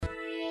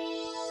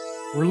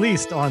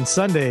released on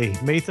Sunday,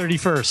 May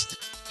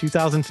 31st,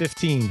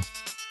 2015.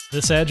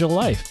 This Agile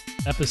Life,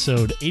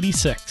 episode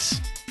 86.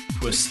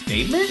 A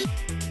statement?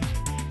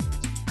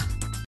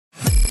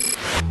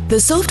 The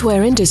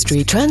software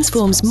industry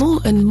transforms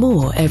more and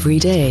more every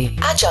day.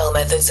 Agile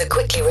methods are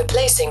quickly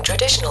replacing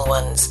traditional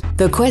ones.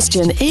 The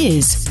question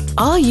is,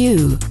 are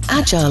you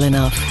agile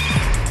enough?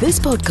 This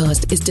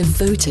podcast is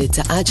devoted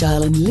to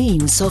agile and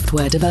lean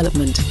software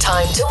development.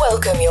 Time to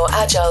welcome your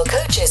agile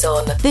coaches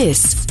on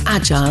This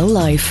Agile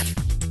Life.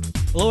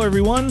 Hello,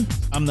 everyone.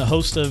 I'm the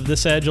host of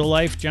This Agile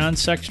Life, John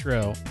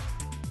Sextro.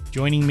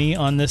 Joining me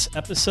on this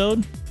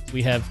episode,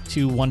 we have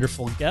two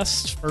wonderful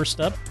guests.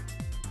 First up,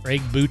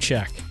 Craig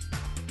Buchek.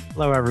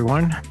 Hello,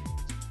 everyone.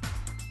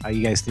 How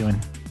you guys doing?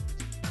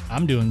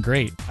 I'm doing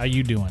great. How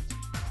you doing?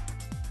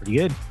 Pretty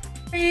good.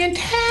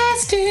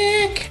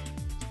 Fantastic.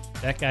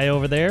 That guy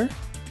over there,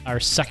 our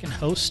second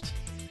host,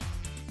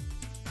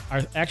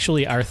 our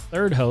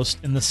third host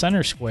in the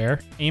center square,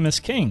 Amos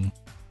King.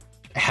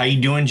 How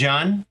you doing,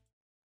 John?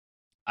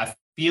 I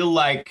feel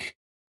like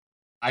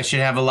I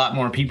should have a lot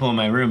more people in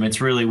my room.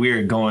 It's really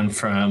weird going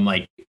from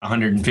like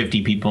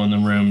 150 people in the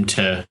room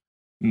to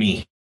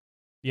me.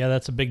 Yeah,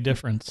 that's a big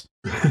difference.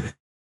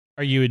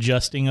 Are you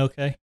adjusting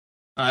okay?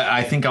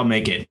 I think I'll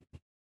make it.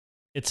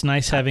 It's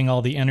nice having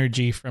all the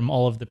energy from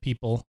all of the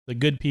people, the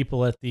good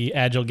people at the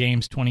Agile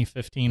Games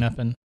 2015 up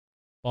in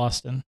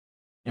Boston.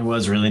 It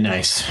was really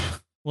nice.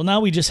 Well, now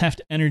we just have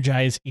to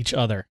energize each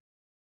other.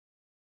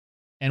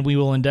 And we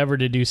will endeavor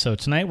to do so.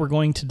 Tonight we're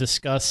going to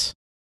discuss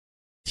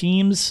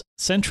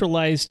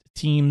centralized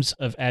teams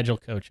of Agile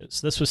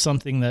coaches. This was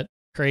something that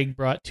Craig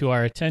brought to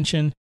our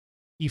attention.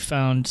 He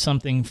found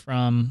something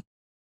from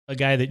a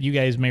guy that you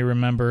guys may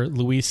remember,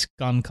 Luis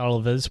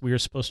Goncalves. We were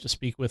supposed to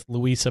speak with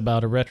Luis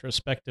about a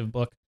retrospective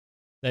book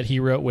that he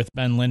wrote with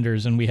Ben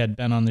Linders, and we had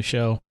Ben on the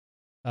show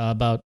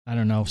about,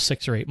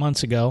 6 or 8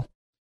 months ago.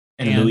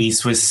 And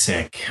Luis was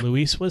sick.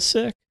 Luis was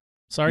sick?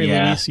 Sorry,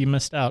 Yeah. Luis, you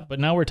missed out. But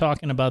now we're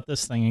talking about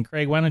this thing. And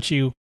Craig, why don't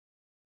you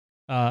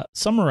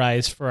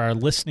summarize for our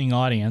listening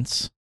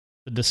audience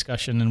the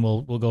discussion, and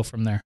we'll go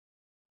from there.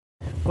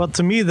 Well,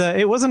 to me,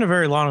 it wasn't a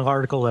very long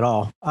article at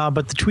all.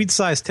 But the tweet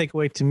size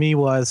takeaway to me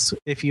was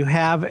if you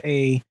have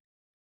if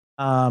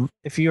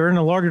you're in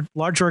a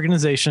large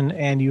organization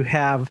and you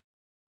have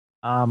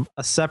a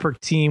separate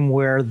team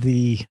where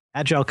the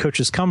agile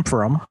coaches come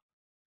from,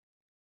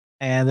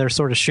 and they're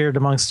sort of shared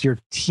amongst your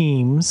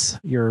teams,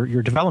 your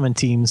development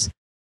teams,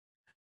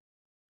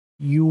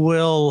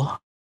 your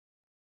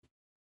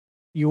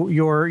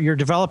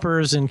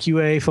developers and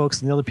QA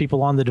folks and the other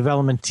people on the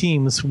development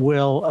teams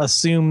will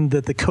assume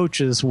that the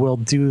coaches will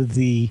do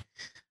the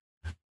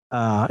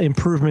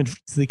improvement,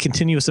 the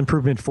continuous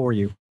improvement for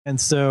you. And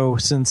so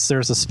since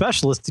there's a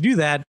specialist to do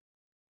that,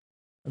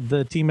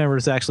 the team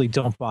members actually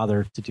don't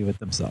bother to do it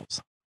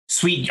themselves.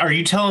 Sweet. Are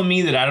you telling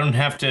me that I don't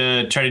have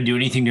to try to do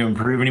anything to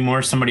improve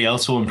anymore? Somebody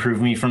else will improve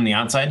me from the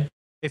outside?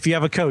 If you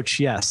have a coach,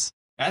 yes.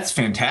 That's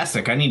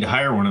fantastic. I need to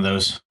hire one of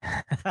those.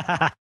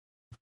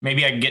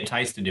 Maybe I can get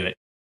Tice to do it.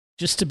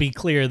 Just to be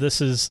clear,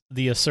 this is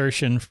the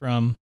assertion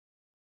from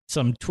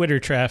some Twitter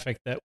traffic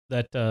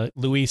that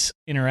Luis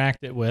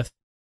interacted with,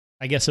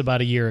 I guess,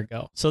 about a year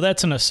ago. So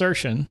that's an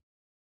assertion,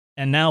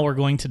 and now we're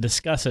going to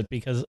discuss it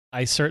because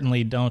I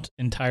certainly don't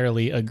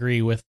entirely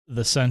agree with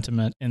the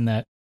sentiment in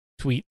that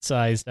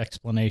tweet-sized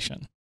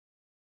explanation.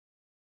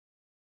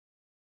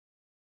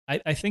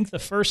 I think the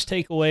first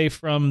takeaway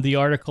from the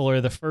article,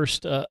 or the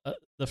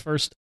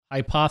first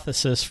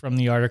hypothesis from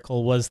the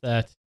article, was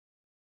that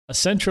a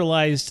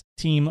centralized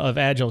team of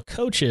Agile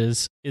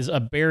coaches is a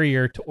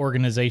barrier to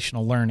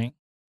organizational learning.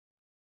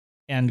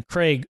 And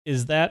Craig,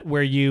 is that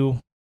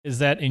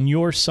in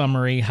your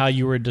summary how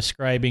you were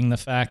describing the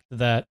fact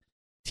that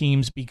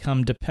teams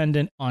become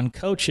dependent on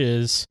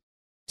coaches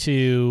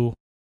to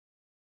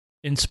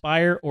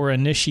inspire or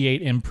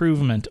initiate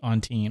improvement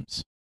on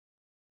teams?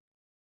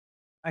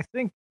 I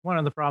think one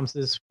of the problems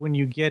is when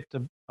you get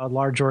a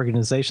large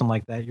organization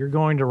like that, you're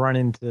going to run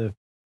into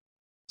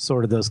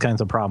sort of those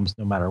kinds of problems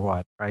no matter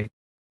what, right?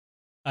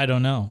 I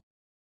don't know.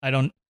 I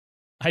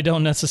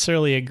don't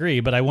necessarily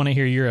agree, but I want to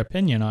hear your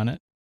opinion on it.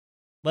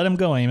 Let him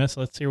go, Amos.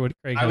 Let's hear what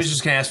Craig has. I was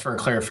just going to ask for a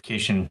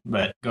clarification,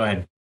 but go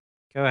ahead.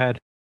 Go ahead.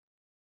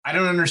 I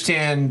don't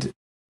understand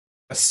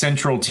a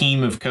central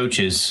team of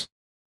coaches.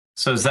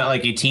 So is that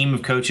like a team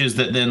of coaches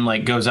that then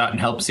like goes out and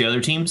helps the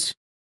other teams?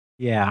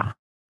 Yeah.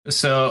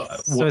 So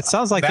it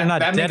sounds like they're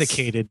not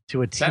dedicated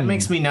to a team. That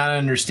makes me not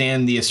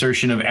understand the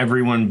assertion of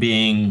everyone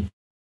being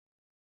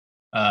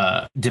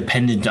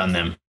dependent on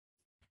them.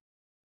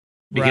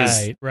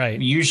 Because right.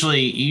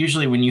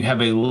 Usually when you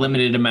have a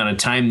limited amount of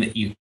time that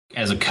you,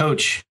 as a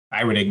coach,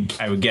 I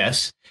would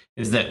guess,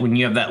 is that when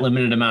you have that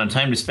limited amount of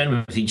time to spend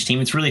with each team,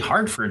 it's really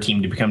hard for a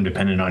team to become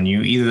dependent on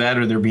you. Either that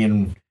or they're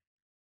being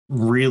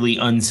really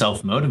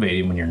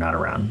unself-motivated when you're not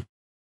around.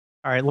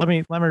 All right, let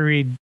me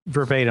read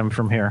verbatim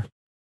from here.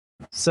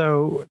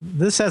 So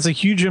this has a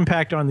huge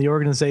impact on the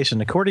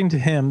organization. According to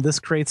him, this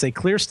creates a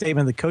clear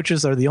statement that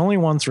coaches are the only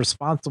ones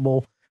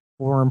responsible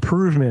for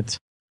improvement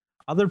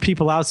other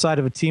people outside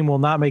of a team will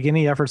not make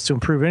any efforts to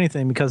improve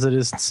anything because it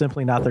is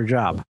simply not their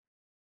job.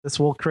 This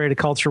will create a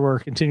culture where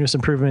continuous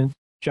improvement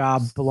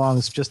job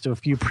belongs just to a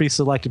few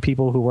pre-selected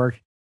people who work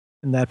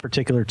in that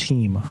particular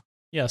team.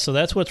 Yeah, so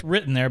that's what's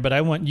written there, but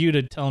I want you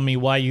to tell me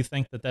why you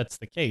think that that's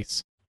the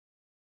case.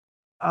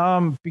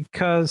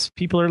 Because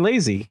people are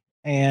lazy.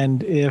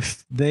 And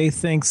if they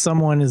think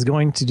someone is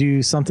going to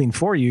do something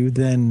for you,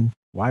 then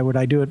why would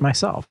I do it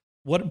myself?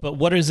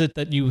 What is it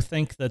that you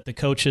think that the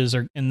coaches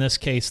are, in this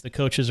case, the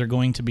coaches are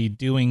going to be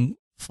doing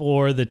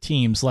for the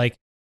teams? Like,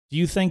 do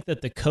you think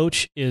that the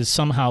coach is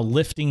somehow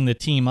lifting the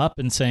team up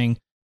and saying,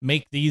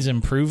 make these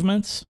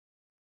improvements?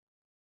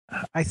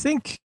 I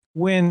think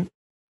when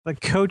the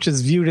coach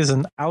is viewed as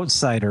an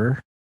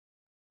outsider,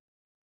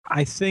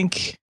 I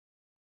think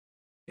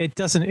it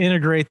doesn't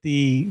integrate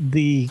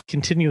the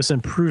continuous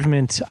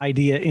improvement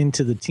idea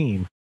into the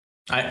team.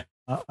 I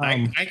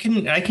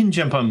can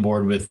jump on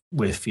board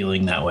with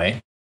feeling that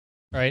way.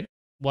 Right.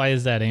 Why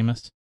is that,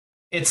 Amos?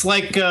 It's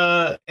like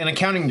an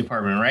accounting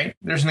department, right?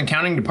 There's an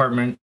accounting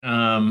department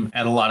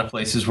at a lot of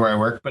places where I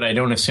work, but I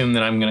don't assume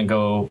that I'm going to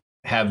go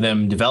have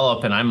them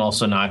develop, and I'm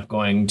also not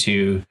going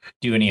to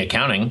do any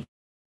accounting.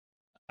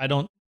 I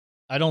don't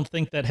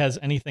think that has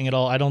anything at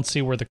all. I don't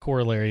see where the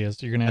corollary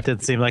is. You're gonna have that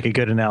did seem like a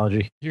good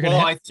analogy. You're gonna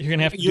have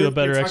to do a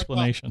better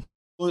explanation.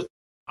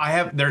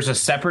 There's a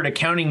separate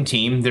accounting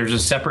team. There's a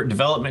separate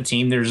development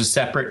team. There's a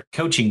separate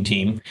coaching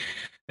team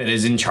that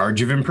is in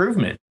charge of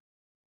improvement.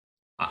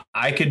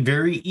 I could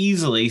very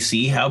easily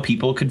see how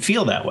people could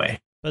feel that way.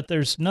 But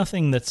there's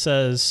nothing that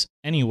says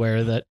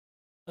anywhere that.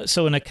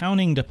 So an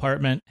accounting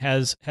department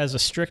has a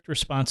strict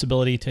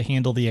responsibility to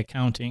handle the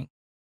accounting.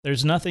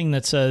 There's nothing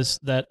that says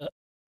that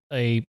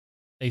a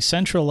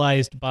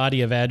centralized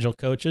body of Agile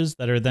coaches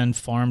that are then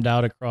farmed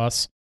out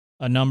across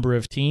a number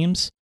of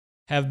teams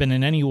have been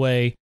in any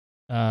way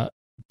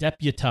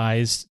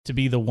deputized to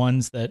be the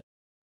ones that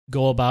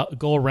go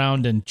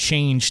around and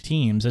change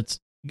teams.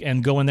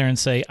 And go in there and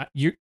say,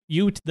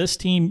 this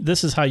team,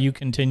 this is how you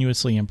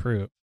continuously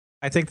improve.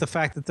 I think the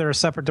fact that they're a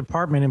separate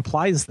department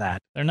implies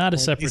that. They're not a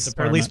separate department.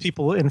 Or at least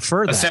people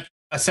infer that.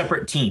 A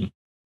separate team.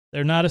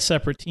 They're not a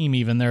separate team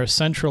even. They're a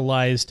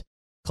centralized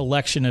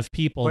collection of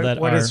people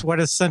what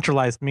does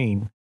centralized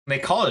mean? They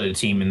call it a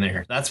team in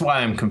there. That's why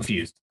I'm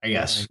confused, I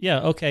guess.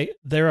 Yeah, okay.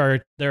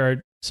 There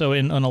are so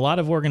in a lot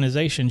of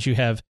organizations you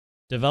have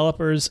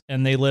developers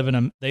and they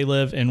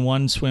live in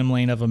one swim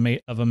lane of a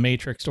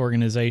matrixed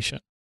organization.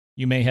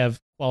 You may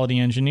have quality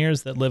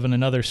engineers that live in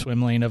another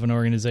swim lane of an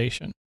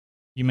organization.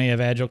 You may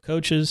have Agile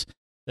coaches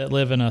that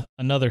live in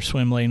another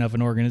swim lane of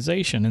an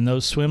organization, and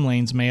those swim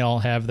lanes may all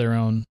have their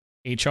own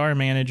HR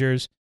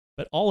managers,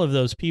 but all of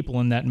those people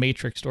in that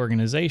matrixed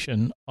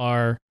organization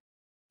are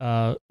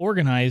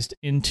organized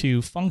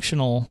into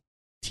functional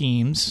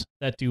teams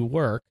that do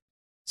work.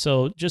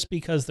 So just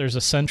because there's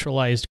a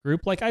centralized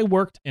group, like I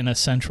worked in a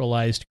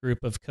centralized group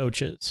of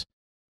coaches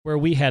where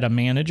we had a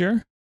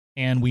manager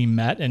and we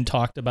met and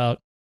talked about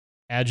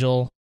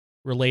Agile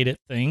related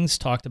things,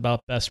 talked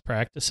about best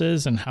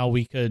practices and how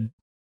we could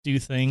do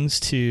things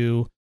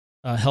to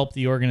help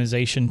the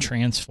organization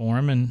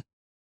transform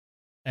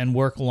and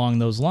work along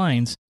those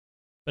lines.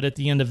 But at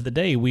the end of the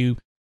day, we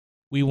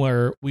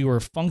were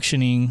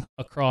functioning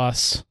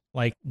across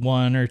like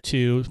one or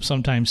two,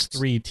 sometimes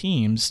three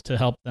teams to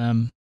help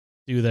them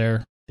do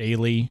their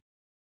daily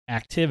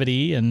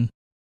activity and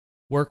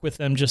work with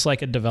them just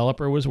like a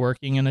developer was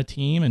working in a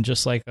team and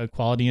just like a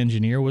quality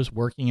engineer was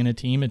working in a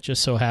team. It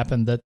just so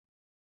happened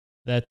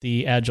that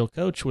the Agile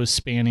coach was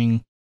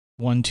spanning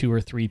 1, 2,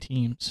 or 3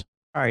 teams.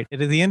 All right.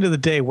 And at the end of the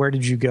day, where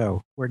did you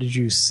go? Where did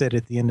you sit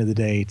at the end of the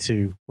day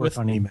to work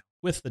on email?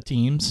 With the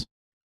teams.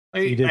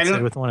 You did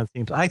sit with one of the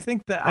teams. I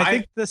think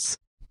this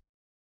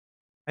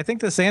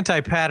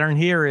anti-pattern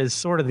here is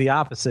sort of the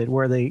opposite,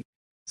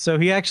 so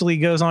he actually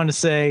goes on to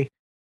say,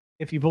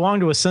 if you belong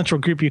to a central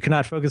group, you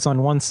cannot focus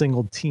on one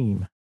single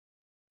team.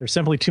 There's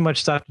simply too much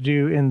stuff to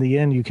do. In the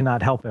end, you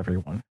cannot help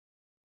everyone.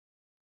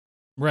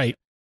 Right.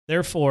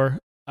 Therefore,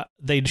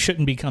 they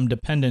shouldn't become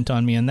dependent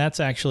on me. And that's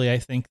actually, I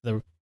think,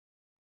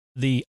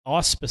 the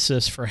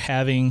auspices for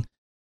having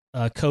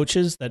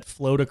coaches that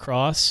float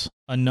across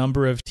a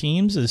number of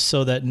teams is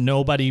so that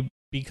nobody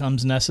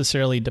becomes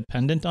necessarily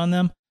dependent on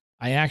them.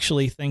 I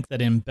actually think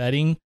that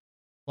embedding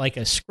like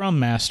a scrum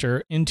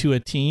master into a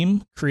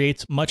team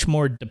creates much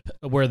more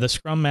where the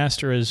scrum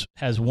master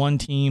has one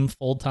team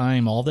full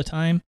time all the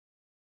time,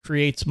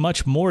 creates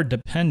much more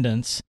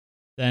dependence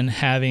than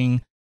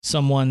having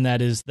someone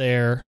that is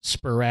there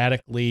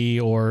sporadically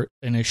or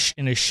in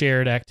a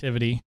shared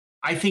activity.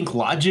 I think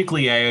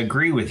logically I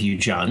agree with you,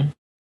 John.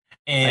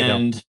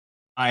 And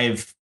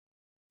logically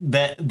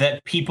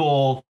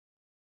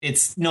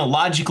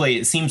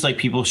it seems like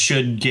people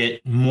should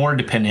get more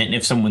dependent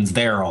if someone's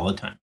there all the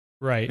time.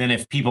 Right. Than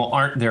if people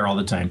aren't there all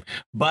the time.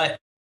 But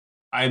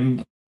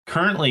I'm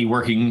currently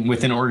working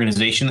with an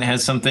organization that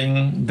has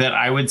something that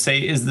I would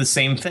say is the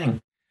same thing,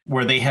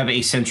 where they have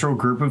a central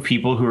group of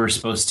people who are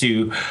supposed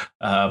to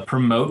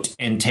promote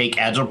and take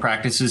Agile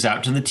practices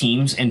out to the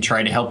teams and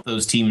try to help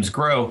those teams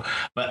grow.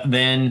 But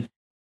then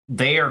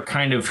they are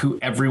kind of who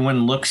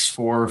everyone looks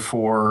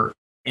for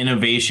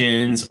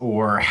innovations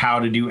or how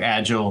to do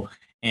Agile,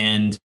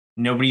 and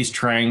nobody's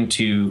trying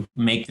to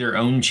make their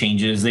own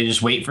changes. They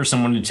just wait for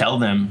someone to tell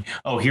them,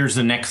 oh, here's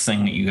the next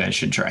thing that you guys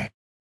should try.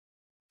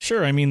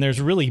 Sure. I mean,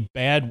 there's really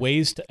bad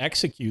ways to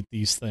execute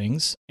these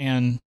things.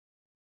 And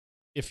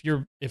if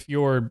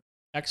you're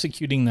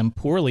executing them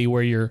poorly,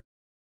 where you're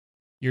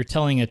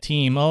telling a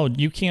team, oh,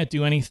 you can't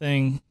do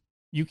anything,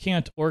 you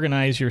can't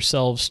organize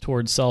yourselves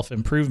towards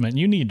self-improvement,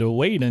 you need to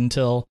wait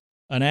until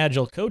an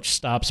Agile coach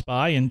stops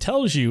by and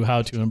tells you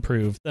how to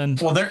improve, then...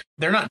 Well,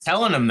 they're not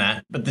telling them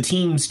that, but the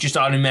teams just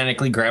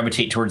automatically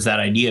gravitate towards that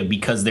idea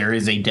because there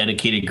is a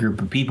dedicated group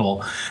of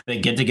people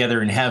that get together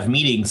and have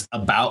meetings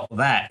about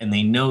that, and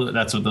they know that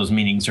that's what those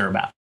meetings are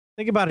about.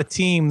 Think about a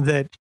team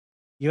that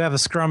you have a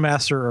scrum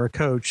master or a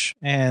coach,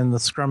 and the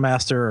scrum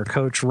master or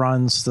coach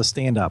runs the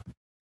stand-up.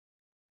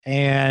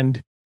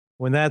 And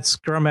when that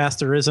scrum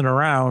master isn't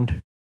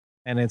around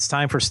and it's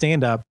time for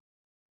stand-up,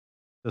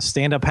 does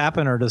stand-up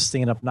happen or does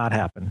stand-up not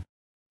happen?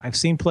 I've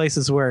seen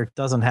places where it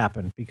doesn't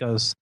happen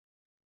because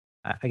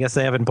I guess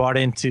they haven't bought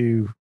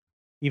into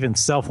even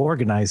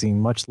self-organizing,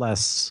 much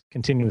less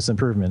continuous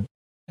improvement.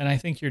 And I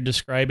think you're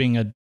describing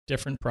a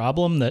different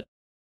problem that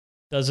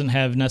doesn't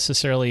have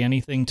necessarily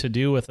anything to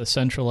do with a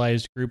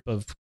centralized group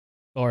of,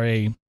 or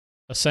a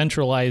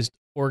centralized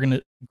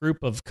group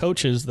of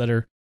coaches that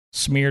are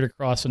smeared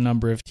across a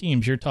number of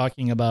teams. You're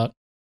talking about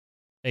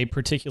a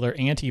particular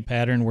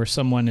anti-pattern where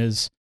someone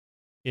is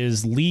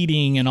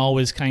leading and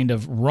always kind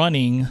of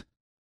running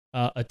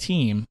a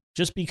team.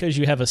 Just because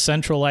you have a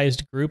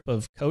centralized group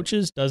of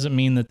coaches doesn't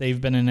mean that they've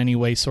been in any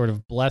way sort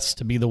of blessed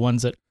to be the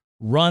ones that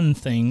run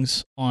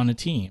things on a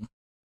team.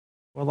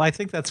 Well, I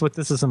think that's what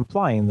this is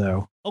implying,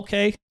 though.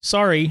 Okay,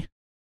 sorry.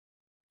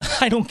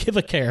 I don't give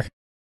a care.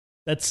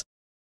 That's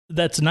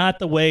not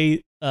the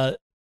way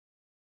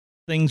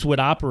things would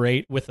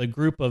operate with a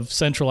group of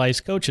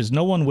centralized coaches.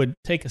 No one would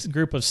take a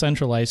group of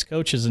centralized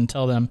coaches and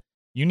tell them,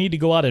 you need to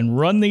go out and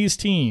run these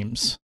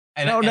teams.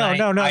 No.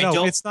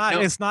 It's not.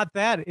 It's not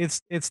that.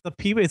 It's the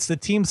people. It's the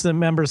teams, the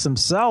members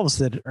themselves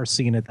that are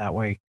seeing it that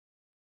way.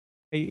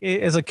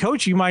 As a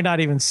coach, you might not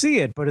even see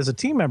it, but as a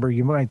team member,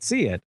 you might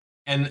see it.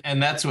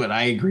 And that's what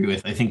I agree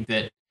with.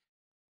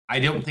 I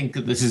don't think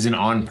that this is an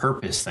on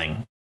purpose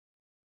thing.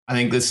 I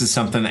think this is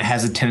something that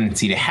has a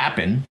tendency to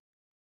happen.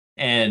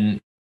 And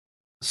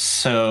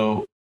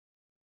so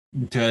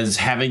does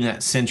having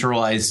that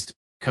centralized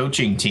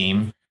coaching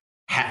team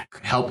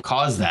help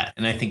cause that?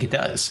 And I think it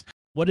does.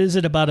 What is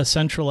it about a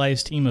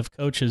centralized team of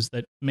coaches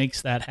that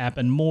makes that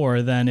happen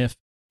more than if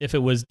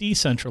it was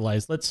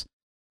decentralized?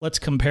 Let's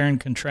compare and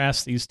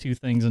contrast these two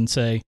things and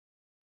say,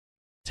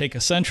 take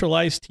a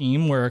centralized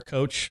team where a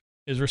coach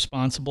is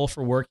responsible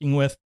for working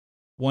with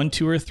 1,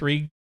 2, or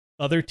 3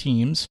 other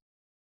teams,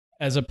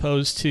 as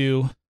opposed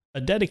to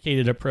a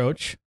dedicated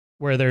approach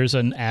where there's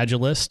an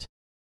agilist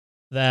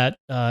that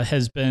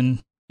has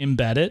been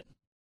embedded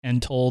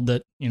and told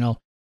that,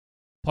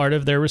 part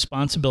of their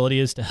responsibility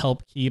is to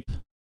help keep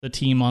the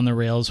team on the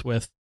rails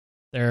with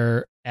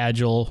their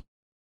agile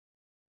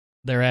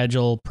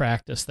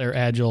practice, their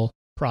agile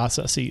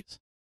processes,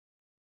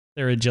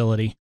 their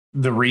agility.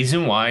 The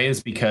reason why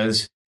is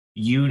because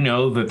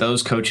that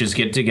those coaches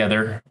get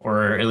together,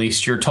 or at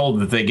least you're told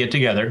that they get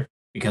together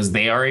because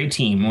they are a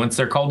team. Once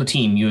they're called a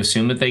team, you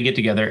assume that they get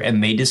together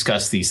and they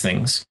discuss these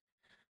things.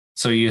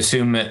 So you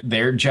assume that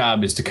their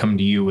job is to come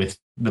to you with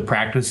the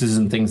practices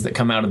and things that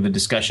come out of the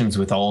discussions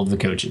with all of the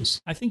coaches.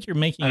 I think you're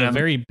making a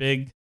very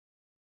big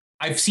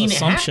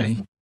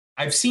assumption.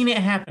 I've seen it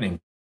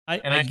happening.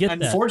 I get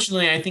that.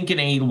 Unfortunately, I think in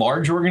a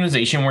large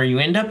organization where you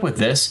end up with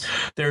this,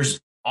 there's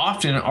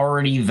often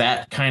already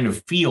that kind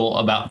of feel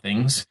about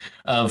things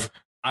of,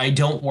 I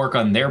don't work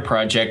on their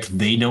project,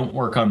 they don't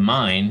work on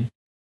mine.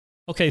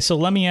 Okay, so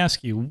let me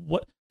ask you,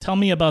 tell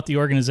me about the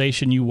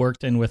organization you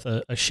worked in with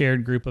a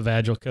shared group of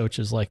Agile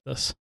coaches like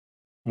this.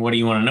 What do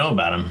you want to know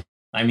about them?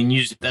 I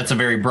mean, that's a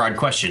very broad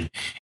question.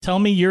 Tell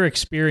me your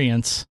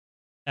experience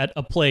at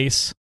a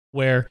place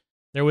where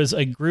there was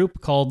a group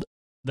called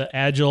the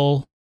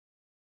Agile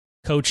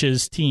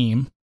Coaches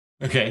Team.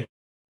 Okay.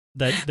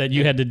 That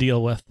you had to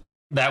deal with.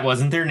 That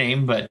wasn't their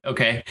name, but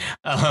okay.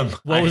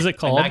 What was it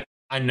called?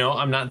 I'm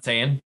not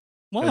saying.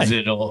 Why?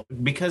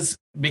 Because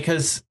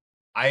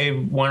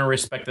I want to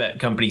respect that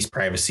company's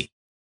privacy.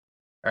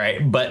 All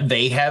right. But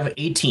they have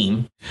a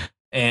team,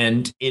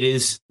 and it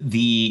is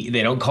they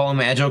don't call them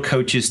Agile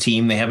Coaches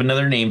Team. They have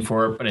another name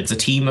for it, but it's a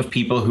team of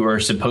people who are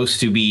supposed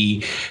to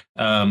be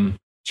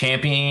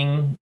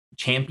championing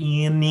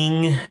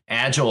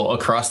Agile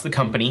across the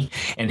company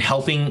and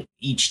helping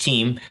each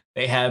team.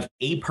 They have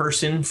a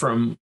person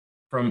from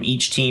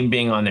each team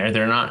being on there.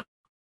 They're not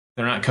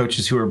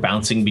coaches who are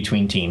bouncing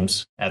between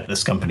teams at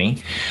this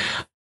company.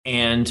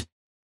 And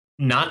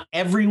not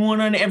everyone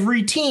on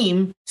every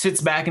team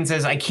sits back and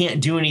says, I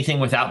can't do anything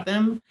without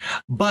them.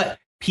 But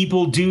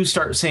people do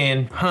start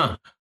saying,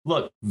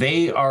 look,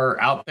 they are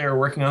out there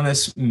working on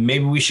this.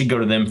 Maybe we should go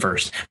to them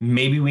first.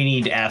 Maybe we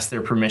need to ask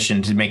their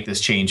permission to make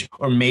this change,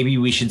 or maybe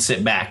we should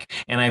sit back.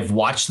 And I've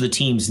watched the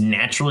teams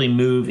naturally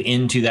move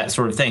into that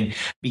sort of thing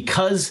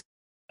because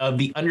of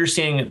the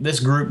understanding that this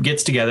group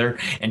gets together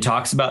and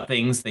talks about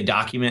things. They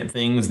document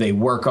things. They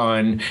work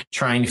on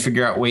trying to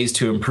figure out ways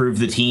to improve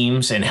the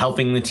teams and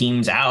helping the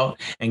teams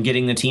out and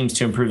getting the teams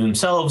to improve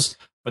themselves.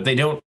 But they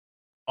don't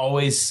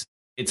always,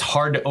 it's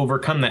hard to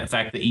overcome that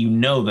fact that you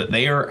know that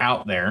they are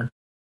out there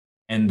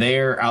and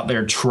they're out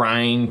there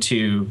trying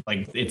to,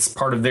 like, it's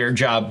part of their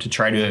job to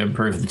try to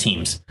improve the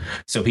teams.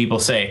 So people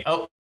say,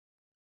 oh,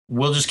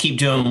 we'll just keep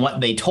doing what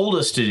they told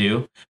us to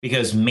do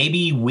because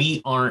maybe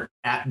we aren't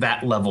at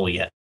that level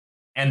yet.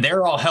 And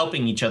they're all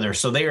helping each other.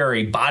 So they are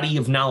a body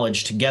of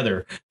knowledge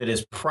together that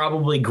is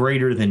probably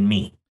greater than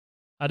me.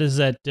 How does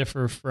that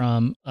differ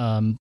from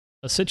a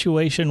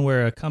situation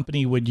where a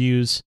company would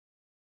use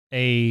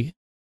a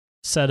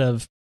set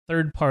of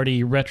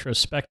third-party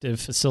retrospective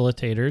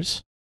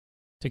facilitators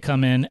to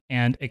come in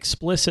and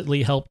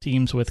explicitly help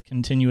teams with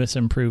continuous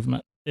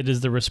improvement? It is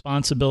the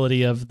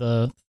responsibility of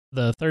the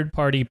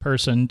third-party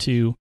person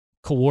to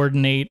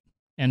coordinate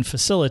and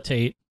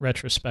facilitate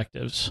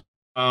retrospectives.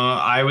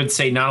 I would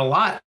say not a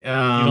lot. You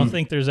don't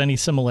think there's any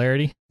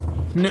similarity?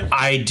 No,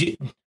 I do.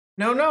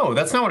 No,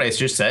 that's not what I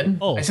just said.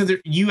 Oh. I said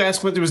you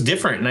asked what was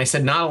different, and I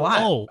said not a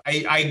lot. Oh.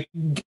 I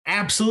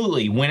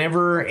absolutely.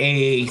 Whenever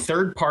a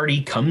third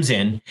party comes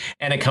in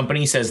and a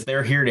company says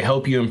they're here to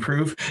help you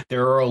improve,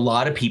 there are a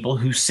lot of people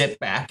who sit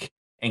back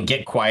and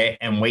get quiet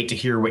and wait to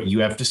hear what you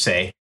have to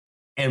say,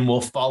 and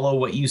will follow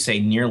what you say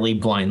nearly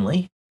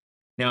blindly.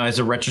 Now, as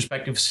a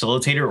retrospective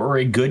facilitator or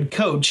a good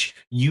coach,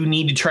 you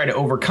need to try to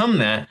overcome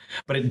that,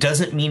 but it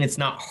doesn't mean it's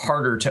not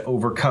harder to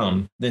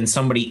overcome than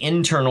somebody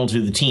internal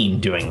to the team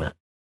doing that.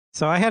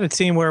 So I had a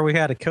team where we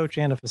had a coach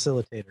and a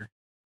facilitator.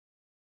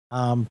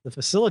 The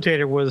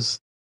facilitator was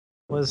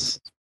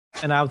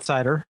an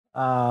outsider,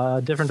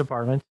 a different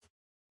department,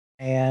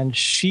 and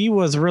she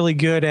was really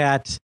good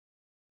at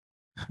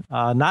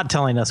not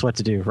telling us what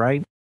to do,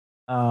 right?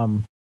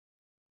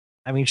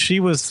 I mean, she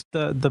was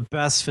the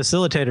best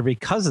facilitator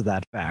because of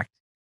that fact.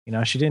 You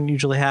know, she didn't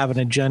usually have an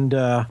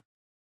agenda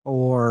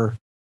or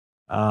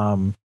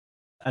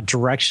a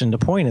direction to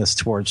point us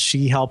towards.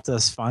 She helped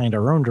us find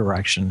our own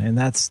direction, and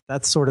that's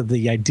sort of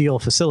the ideal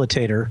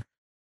facilitator,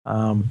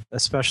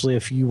 especially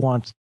if you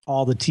want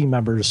all the team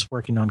members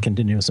working on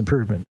continuous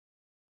improvement.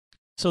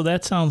 So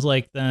that sounds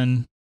like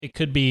then it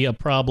could be a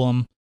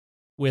problem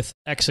with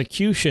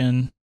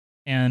execution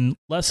and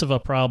less of a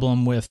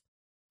problem with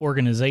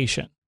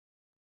organization.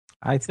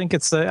 I think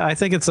it's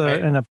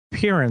an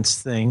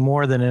appearance thing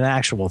more than an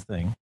actual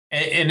thing.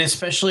 And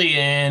especially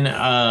in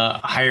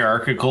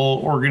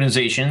hierarchical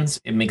organizations,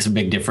 it makes a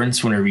big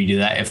difference whenever you do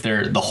that. If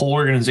the whole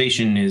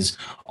organization is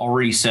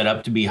already set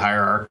up to be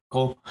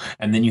hierarchical,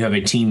 and then you have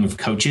a team of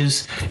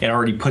coaches, it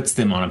already puts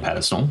them on a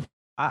pedestal.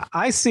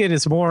 I see it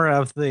as more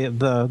of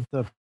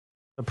the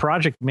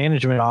project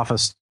management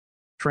office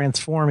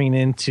transforming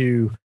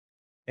into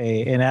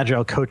an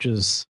agile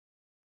coaches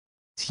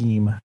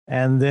team,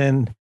 and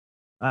then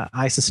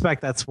I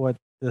suspect that's what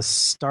this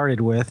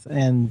started with,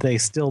 and they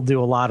still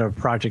do a lot of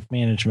project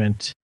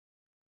management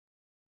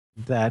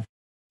that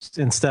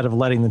instead of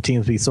letting the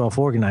teams be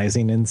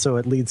self-organizing, and so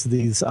it leads to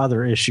these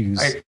other issues.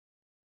 And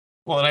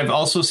I've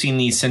also seen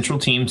these central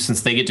teams,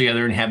 since they get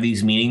together and have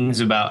these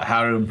meetings about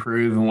how to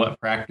improve and what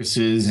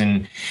practices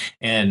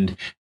and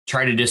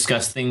try to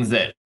discuss things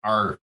that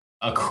are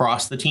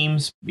across the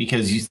teams,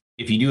 because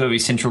if you do have a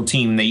central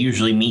team, they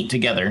usually meet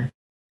together.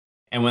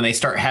 And when they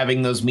start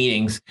having those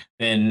meetings,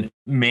 then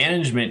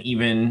management,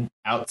 even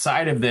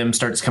outside of them,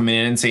 starts coming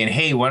in and saying,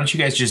 hey, why don't you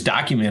guys just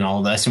document all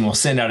of this, and we'll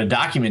send out a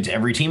document to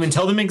every team and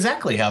tell them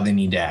exactly how they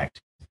need to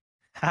act.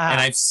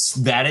 And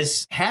that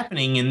is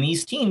happening in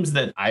these teams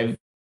that I've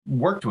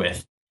worked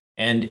with.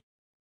 And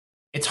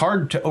it's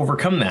hard to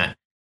overcome that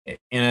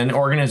in an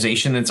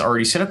organization that's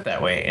already set up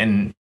that way.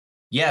 And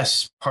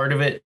yes, part of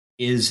it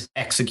is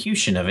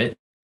execution of it.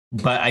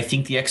 But I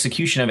think the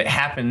execution of it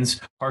happens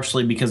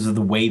partially because of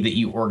the way that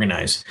you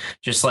organize.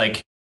 Just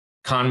like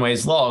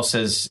Conway's Law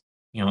says,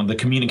 you know, the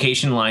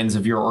communication lines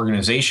of your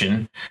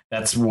organization,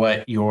 that's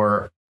what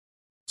your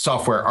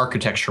software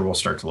architecture will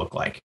start to look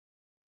like.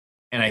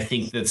 And I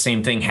think the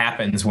same thing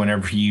happens when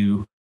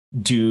you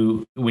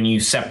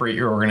separate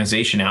your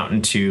organization out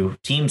into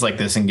teams like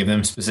this and give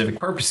them specific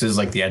purposes,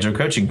 like the Agile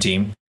coaching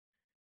team,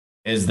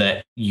 is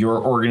that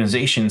your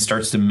organization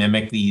starts to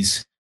mimic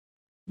these,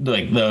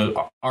 like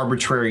the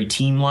arbitrary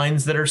team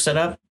lines that are set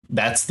up.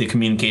 That's the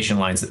communication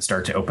lines that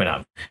start to open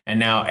up. And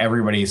now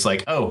everybody's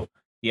like, oh,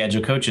 the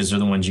Agile coaches are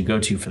the ones you go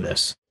to for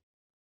this.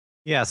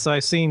 Yeah. So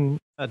I've seen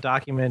a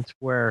document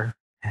where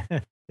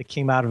it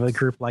came out of a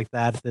group like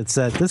that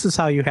said, this is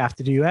how you have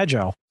to do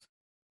Agile.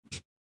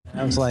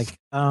 And I was like,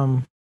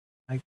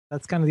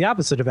 that's kind of the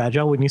opposite of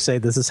Agile when you say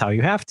this is how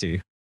you have to.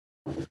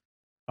 I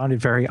found it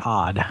very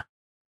odd.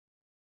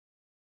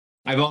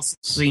 I've also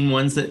seen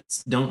ones that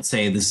don't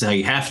say this is how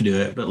you have to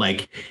do it, but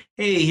like,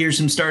 hey, here's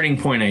some starting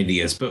point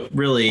ideas. But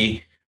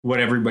really, what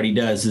everybody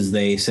does is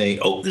they say,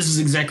 "Oh, this is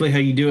exactly how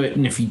you do it,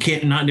 and if you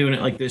can't not doing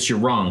it like this, you're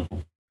wrong."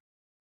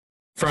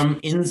 From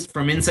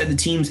inside the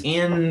teams,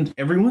 and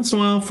every once in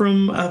a while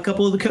from a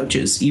couple of the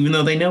coaches, even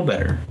though they know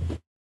better.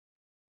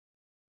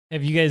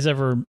 Have you guys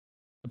ever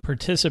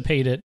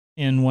participated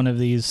in one of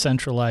these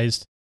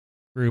centralized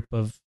group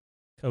of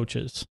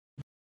coaches?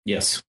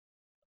 Yes.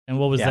 And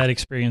what was that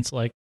experience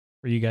like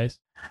for you guys?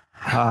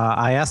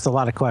 I asked a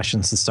lot of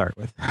questions to start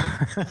with.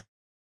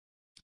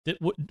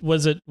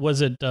 Was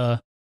it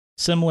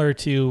similar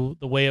to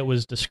the way it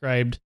was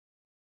described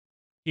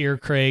here,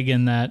 Craig,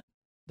 in that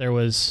there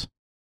was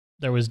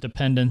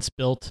dependence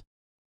built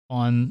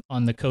on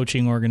the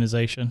coaching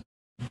organization?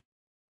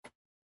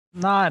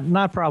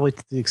 Not probably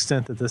to the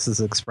extent that this is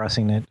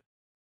expressing it.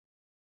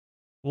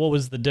 What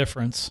was the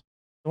difference?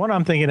 The one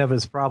I'm thinking of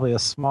is probably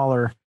it's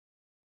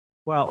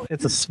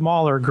a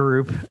smaller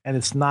group, and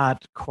it's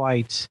not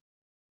quite,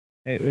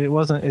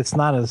 it's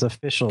not as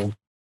official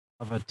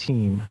of a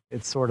team.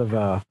 It's sort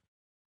of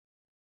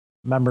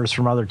members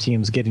from other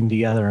teams getting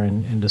together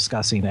and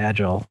discussing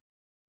Agile.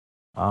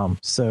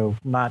 So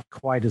not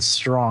quite as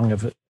strong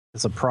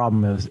as a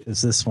problem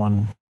as this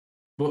one.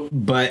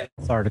 But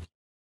started.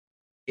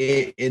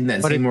 In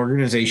that same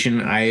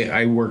organization,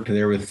 I worked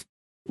there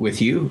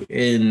with you,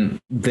 and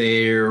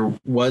there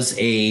was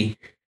an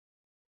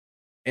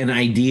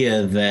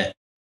idea that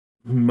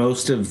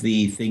most of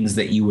the things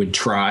that you would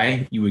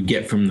try, you would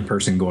get from the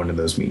person going to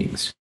those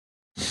meetings.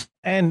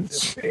 And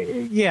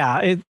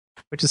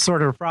which is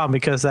sort of a problem,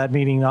 because that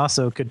meeting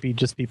also could be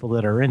just people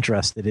that are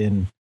interested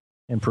in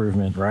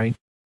improvement, right?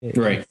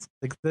 Right.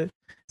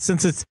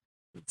 Since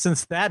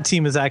that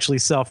team is actually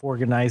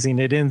self-organizing,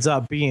 it ends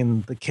up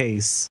being the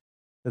case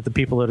that the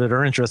people that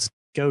are interested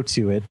go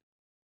to it.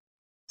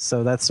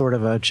 So that's sort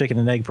of a chicken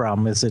and egg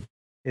problem. Is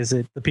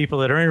it the people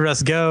that are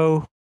interested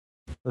go,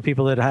 the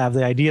people that have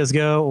the ideas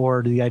go,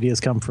 or do the ideas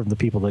come from the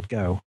people that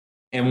go?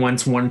 And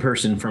once one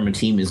person from a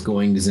team is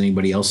going, does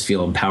anybody else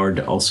feel empowered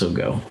to also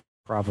go?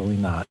 Probably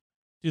not.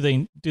 Do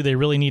they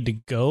really need to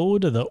go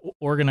to the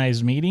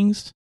organized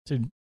meetings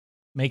to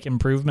make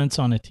improvements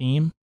on a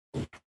team?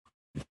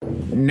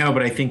 No,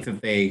 but I think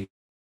that they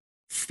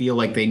feel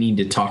like they need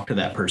to talk to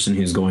that person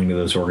who's going to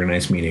those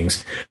organized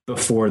meetings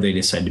before they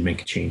decide to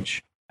make a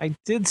change. I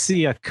did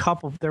see a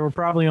couple. There were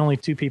probably only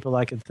two people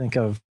I could think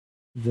of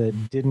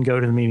that didn't go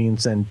to the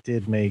meetings and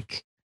did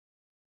make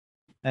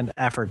an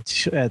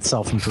effort at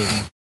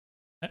self-improvement.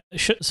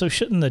 So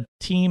shouldn't the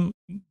team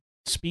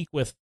speak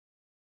with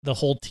the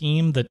whole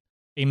team? That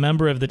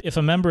if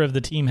a member of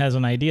the team has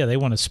an idea, they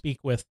want to speak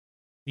with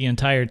the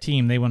entire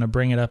team. They want to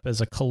bring it up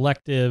as a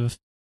collective,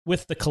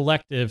 with the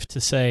collective,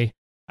 to say,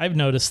 I've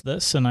noticed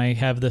this and I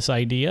have this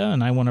idea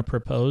and I want to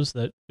propose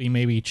that we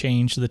maybe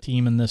change the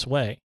team in this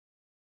way.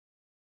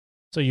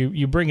 So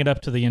you bring it up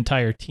to the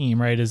entire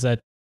team, right?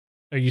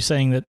 Are you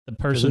saying that the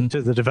person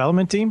to the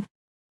development team?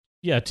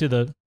 Yeah, to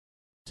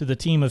the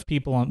team of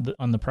people on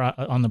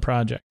the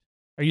project.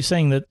 Are you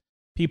saying that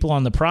people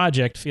on the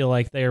project feel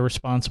like they are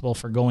responsible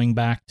for going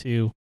back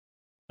to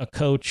a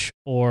coach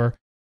or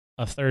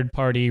a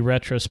third-party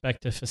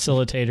retrospective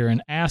facilitator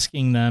and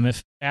asking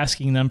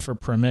them for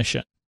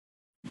permission?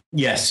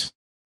 Yes.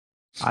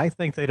 I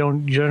think they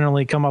don't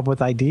generally come up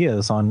with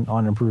ideas on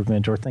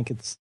improvement, or think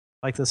it's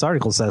like this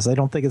article says. I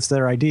don't think it's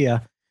their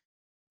idea.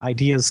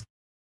 Ideas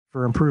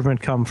for improvement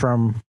come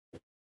from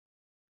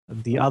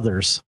the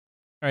others.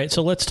 All right,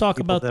 so let's talk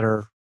about that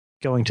are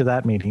going to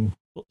that meeting.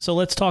 So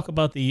let's talk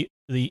about the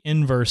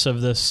inverse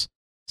of this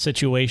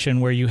situation,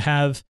 where you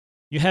have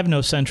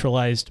no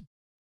centralized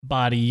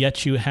body,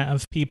 yet you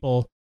have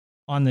people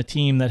on the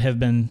team that have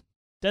been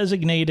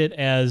designated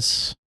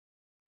as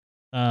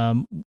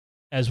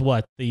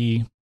what?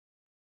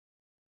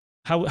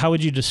 How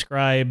would you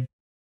describe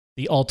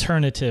the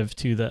alternative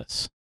to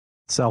this?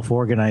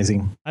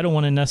 Self-organizing. I don't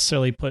want to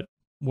necessarily put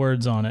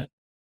words on it,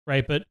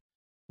 right? But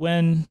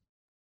when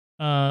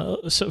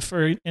so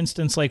for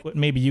instance, like what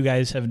maybe you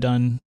guys have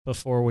done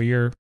before, where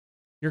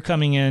you're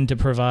coming in to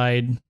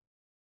provide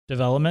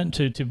development,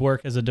 to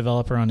work as a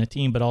developer on a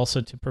team, but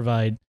also to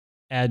provide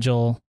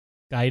agile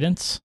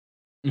guidance.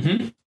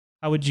 Mm-hmm.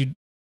 How would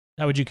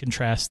you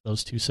contrast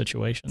those two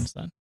situations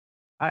then?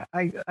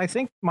 I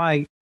think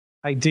my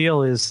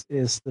ideal is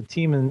the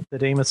team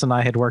that Amos and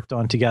I had worked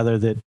on together,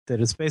 that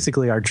is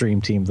basically our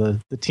dream team, the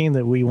team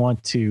that we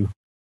want to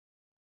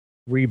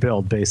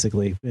rebuild,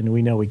 basically, and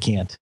we know we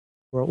can't.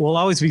 We'll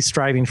always be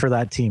striving for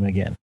that team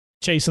again.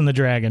 Chasing the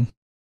dragon.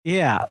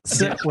 Yeah.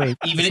 So, wait,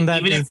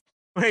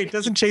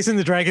 doesn't chasing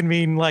the dragon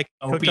mean like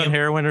hooked on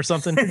heroin or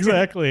something?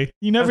 Exactly.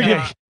 You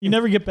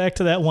never get back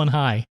to that one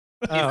high.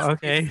 Oh,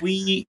 okay.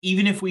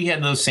 Even if we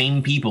had those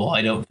same people,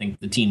 I don't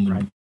think the team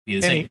would be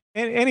the same.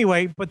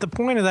 Anyway, but the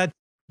point of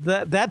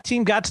that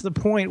team got to the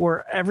point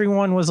where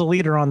everyone was a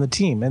leader on the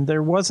team, and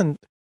there wasn't.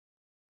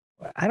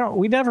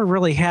 We never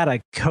really had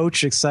a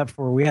coach, except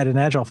for we had an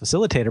agile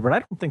facilitator, but I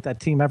don't think that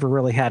team ever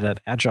really had an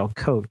agile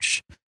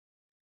coach.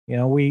 You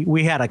know,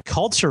 we had a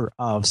culture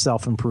of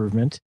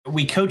self-improvement.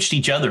 We coached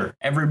each other.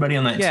 Everybody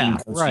on that team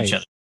coached each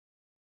other.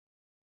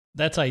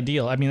 that's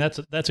ideal. I mean,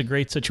 that's a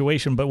great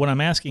situation. But what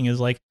I'm asking is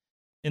like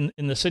in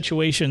the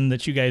situation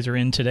that you guys are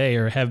in today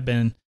or have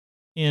been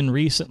in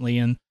recently,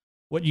 and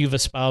what you've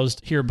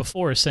espoused here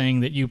before,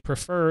 saying that you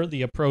prefer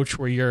the approach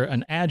where you're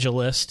an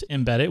agilist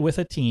embedded with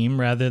a team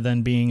rather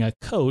than being a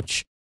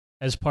coach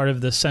as part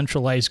of the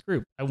centralized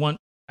group. I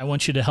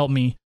want you to help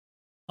me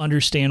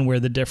understand where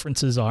the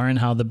differences are and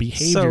how the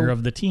behavior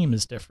of the team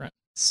is different.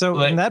 So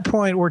at that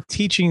point, we're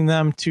teaching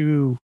them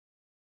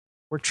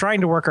we're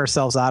trying to work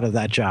ourselves out of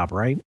that job,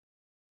 right?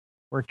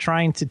 We're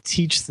trying to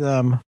teach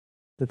them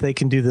that they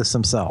can do this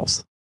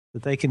themselves,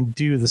 that they can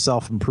do the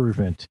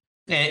self-improvement.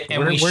 And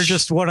we're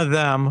just one of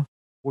them.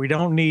 We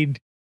don't need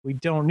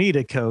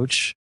a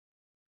coach.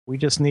 We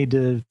just need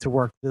to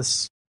work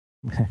this.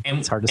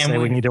 It's hard to say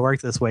we need to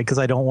work this way because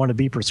I don't want to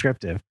be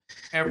prescriptive.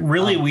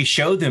 Really, we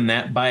show them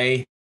that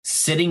by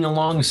sitting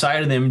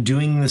alongside of them,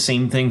 doing the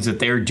same things that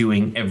they're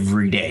doing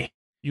every day.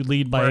 You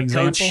lead by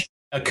example.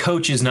 A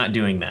coach is not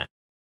doing that.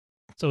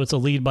 So it's a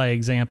lead by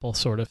example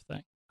sort of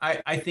thing.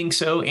 I think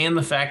so. And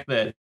the fact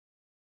that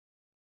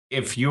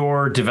if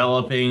you're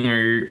developing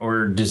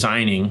or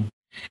designing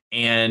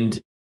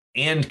and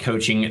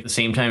coaching at the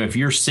same time, if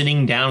you're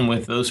sitting down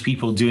with those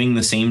people doing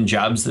the same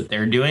jobs that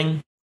they're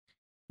doing,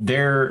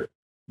 there's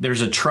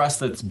a trust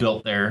that's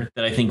built there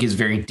that I think is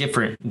very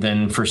different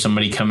than for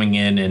somebody coming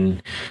in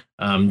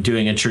and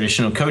doing a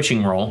traditional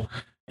coaching role.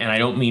 And I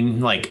don't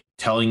mean like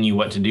telling you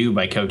what to do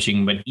by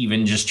coaching, but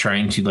even just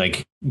trying to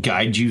like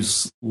guide you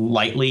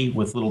lightly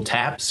with little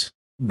taps.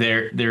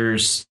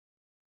 There's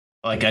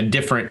like a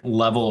different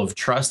level of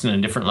trust and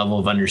a different level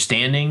of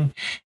understanding.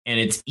 And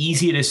it's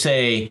easy to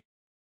say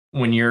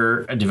when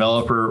you're a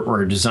developer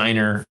or a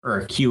designer or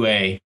a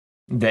QA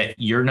that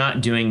you're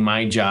not doing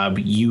my job.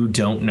 You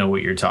don't know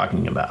what you're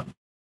talking about.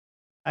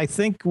 I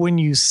think when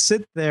you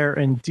sit there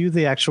and do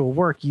the actual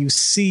work, you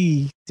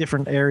see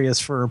different areas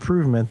for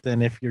improvement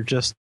than if you're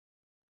just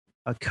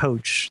a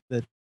coach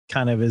that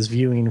kind of is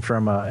viewing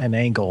from an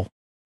angle.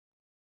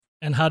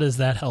 And how does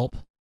that help?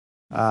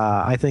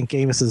 I think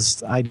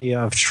Amos's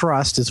idea of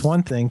trust is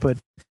one thing, but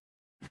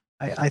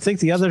I think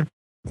the other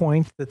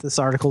point that this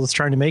article is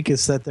trying to make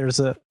is that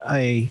there's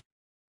an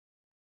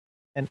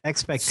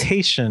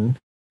expectation.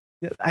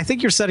 I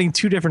think you're setting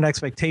two different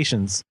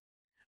expectations.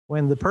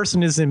 When the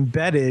person is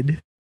embedded,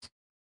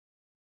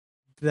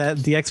 that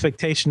the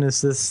expectation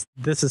is this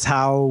is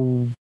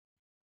how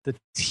the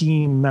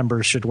team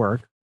members should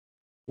work.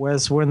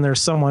 Whereas when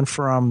there's someone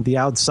from the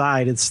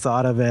outside, it's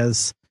thought of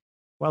as,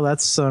 well,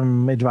 that's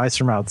some advice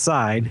from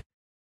outside.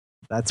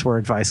 That's where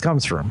advice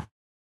comes from,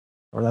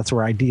 or that's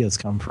where ideas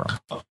come from.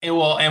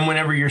 And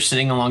whenever you're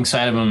sitting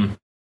alongside of them,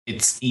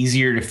 it's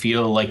easier to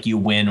feel like you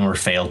win or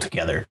fail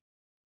together.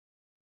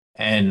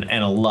 And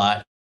a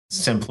lot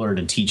simpler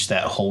to teach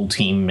that whole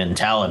team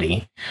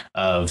mentality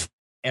of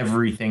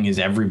everything is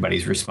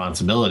everybody's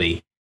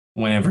responsibility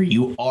whenever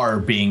you are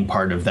being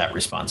part of that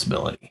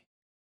responsibility.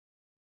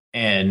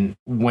 And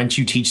once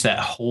you teach that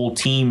whole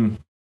team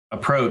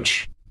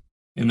approach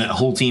and that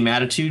whole team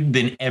attitude,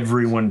 then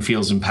everyone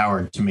feels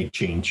empowered to make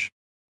change.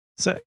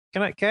 So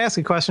can I ask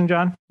a question,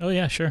 John? Oh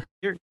yeah, sure.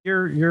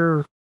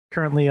 You're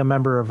currently a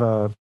member of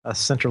a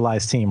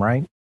centralized team,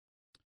 right?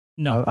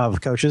 No.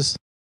 Of coaches?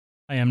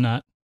 I am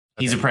not.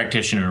 He's a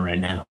practitioner right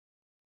now.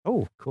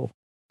 Oh, cool.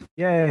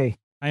 Yay.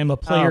 I am a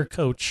player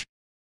coach.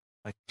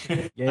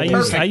 Yay.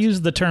 I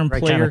use the term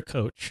Right player kinda.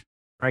 coach.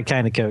 Right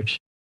kind of coach.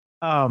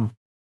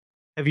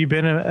 Have you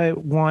been a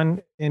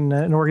one in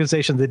an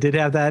organization that did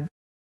have that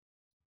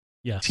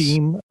Yes.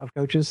 team of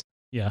coaches?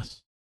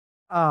 Yes.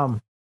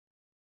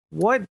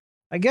 What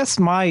I guess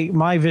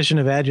my vision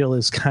of Agile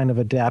is kind of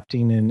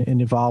adapting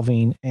and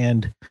evolving,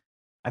 and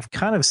I've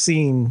kind of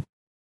seen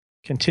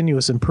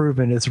continuous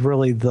improvement is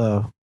really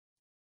the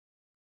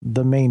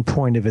main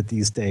point of it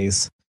these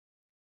days.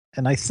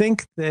 And I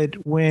think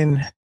that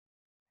when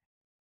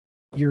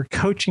you're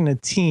coaching a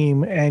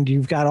team and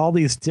you've got all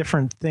these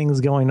different things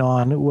going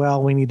on,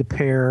 well, we need to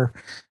pair,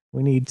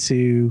 we need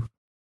to,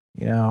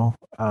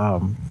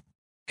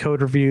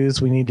 code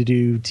reviews, we need to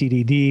do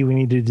TDD, we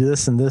need to do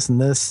this and this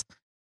and this.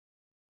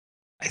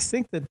 I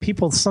think that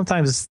people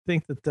sometimes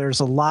think that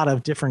there's a lot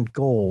of different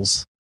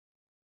goals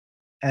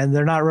and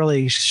they're not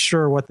really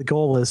sure what the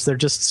goal is. They're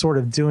just sort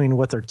of doing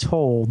what they're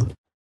told,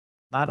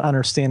 not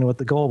understanding what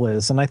the goal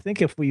is. And I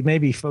think if we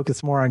maybe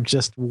focus more on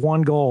just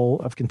one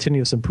goal of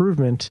continuous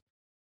improvement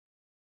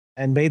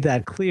and made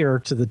that clear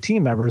to the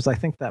team members, I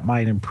think that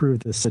might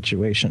improve this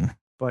situation.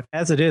 But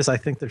as it is, I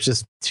think there's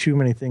just too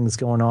many things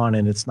going on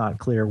and it's not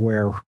clear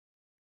where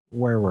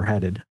we're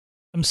headed.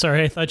 I'm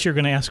sorry. I thought you were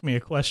going to ask me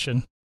a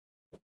question.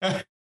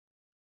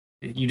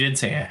 You did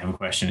say I have a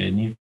question, didn't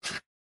you?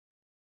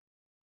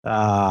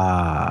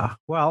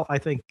 Well, I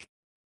think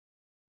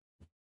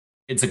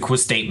it's a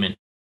quiz statement.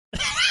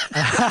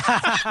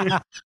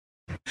 That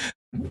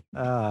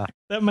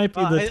might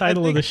be the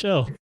title of the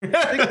show.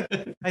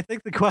 I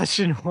think the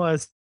question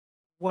was,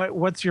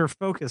 what's your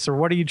focus, or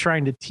what are you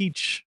trying to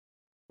teach?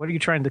 What are you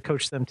trying to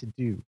coach them to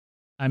do?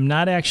 I'm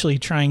not actually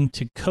trying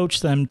to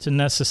coach them to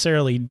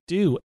necessarily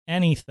do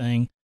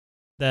anything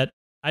that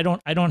I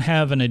don't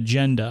have an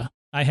agenda.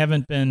 I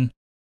haven't been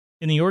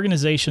in the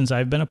organizations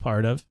I've been a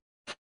part of.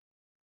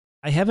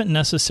 I haven't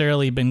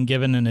necessarily been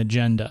given an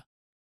agenda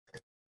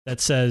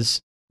that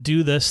says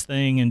do this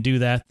thing and do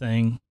that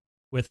thing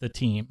with the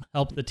team.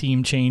 Help the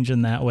team change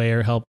in that way,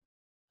 or help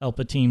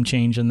a team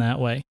change in that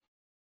way.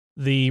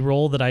 The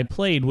role that I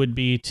played would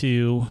be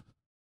to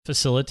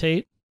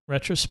facilitate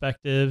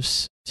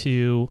retrospectives,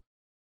 to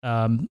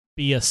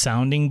be a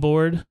sounding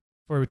board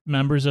for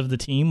members of the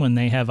team when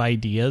they have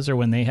ideas or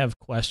when they have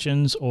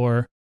questions,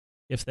 or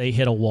if they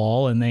hit a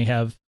wall and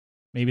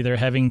maybe they're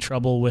having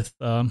trouble with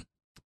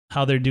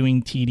how they're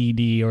doing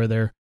TDD, or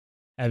they're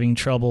having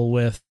trouble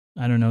with,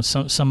 I don't know,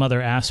 some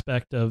other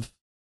aspect of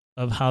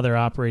how they're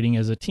operating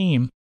as a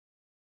team,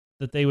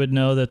 that they would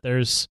know that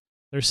there's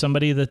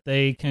somebody that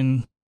they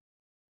can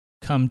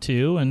come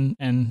to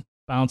and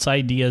bounce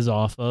ideas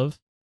off of,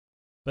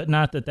 but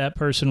not that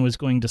person was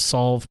going to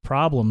solve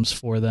problems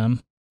for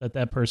them,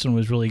 that person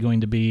was really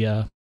going to be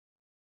a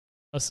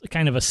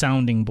kind of a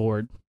sounding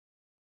board.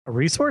 A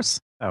resource?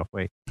 Oh,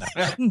 wait.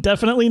 No.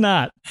 Definitely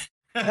not.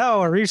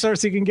 No, a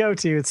resource you can go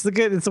to. It's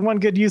the one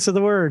good use of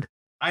the word.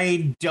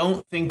 I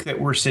don't think that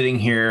we're sitting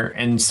here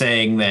and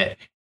saying that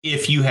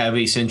if you have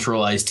a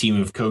centralized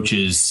team of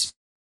coaches,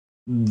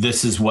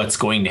 this is what's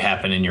going to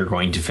happen and you're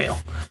going to fail.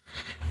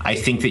 I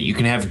think that you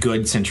can have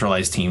good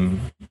centralized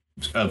team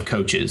of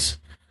coaches,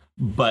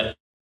 but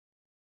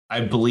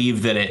I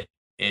believe that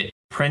it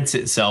prints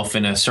itself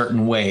in a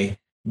certain way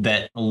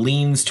that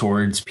leans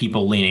towards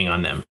people leaning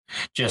on them.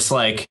 Just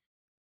like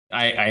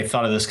I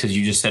thought of this because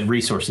you just said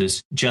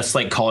resources, just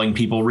like calling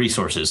people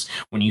resources.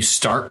 When you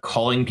start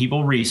calling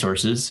people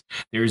resources,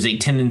 there's a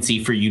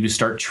tendency for you to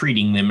start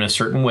treating them in a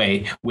certain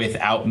way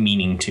without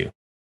meaning to.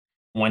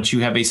 Once you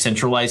have a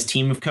centralized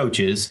team of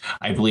coaches,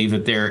 I believe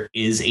that there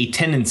is a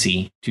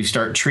tendency to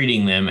start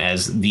treating them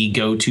as the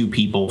go-to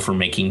people for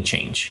making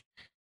change.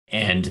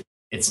 And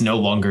it's no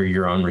longer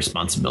your own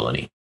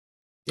responsibility.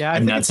 Yeah,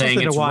 I'm not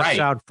saying it's to watch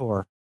out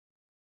for.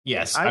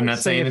 Yes, I'm not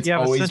saying it's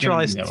always if you have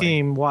a centralized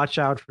team, watch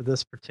out for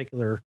this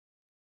particular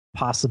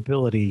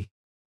possibility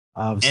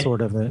of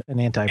sort of an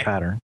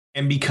anti-pattern.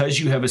 And because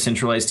you have a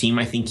centralized team,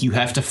 I think you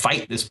have to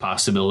fight this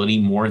possibility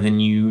more than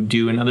you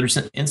do in other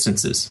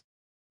instances.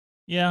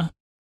 Yeah,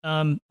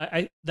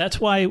 I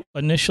that's why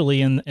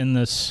initially in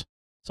this.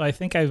 So I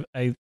think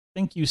I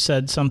think you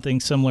said something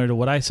similar to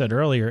what I said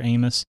earlier,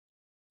 Amos,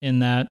 in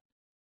that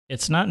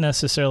it's not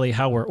necessarily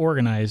how we're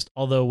organized,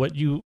 although what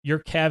your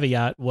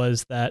caveat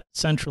was that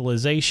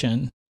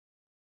centralization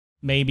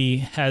maybe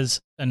has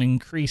an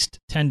increased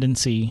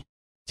tendency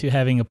to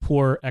having a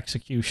poor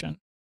execution.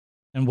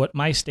 And what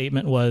my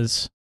statement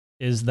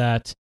is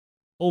that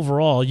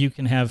overall you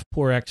can have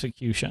poor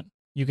execution.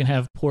 You can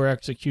have poor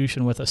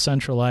execution with a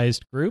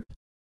centralized group,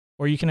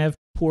 or you can have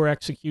poor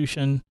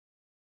execution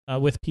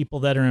with people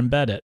that are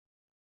embedded.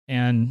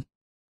 And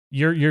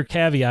your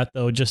caveat,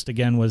 though, just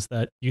again, was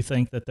that you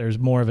think that there's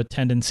more of a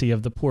tendency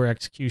of the poor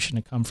execution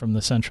to come from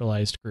the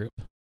centralized group.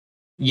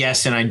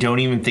 Yes, and I don't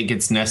even think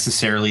it's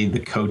necessarily the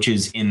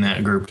coaches in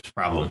that group's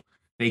problem.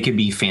 They could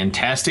be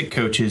fantastic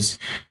coaches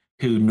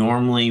who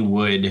normally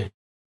would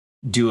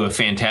do a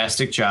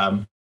fantastic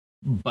job,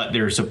 but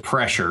there's a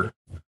pressure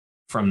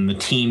from the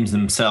teams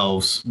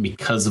themselves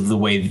because of the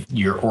way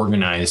you're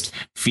organized,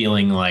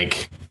 feeling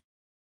like,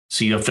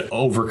 so you have to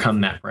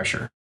overcome that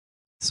pressure.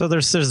 So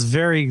there's this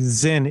very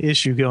Zen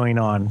issue going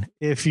on.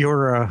 If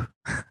you're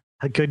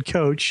a good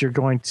coach, you're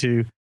going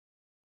to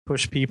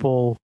push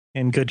people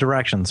in good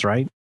directions,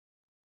 right?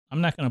 I'm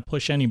not going to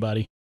push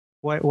anybody.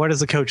 What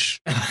is a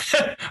coach?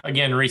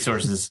 Again,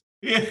 resources.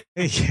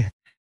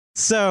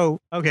 So,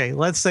 okay,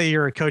 let's say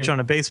you're a coach on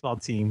a baseball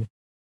team.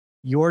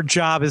 Your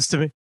job is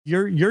to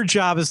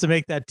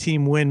make that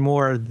team win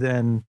more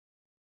than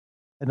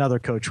another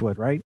coach would,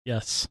 right?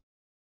 Yes.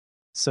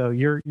 So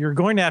you're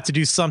going to have to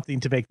do something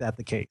to make that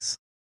the case.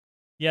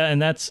 Yeah,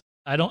 and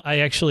I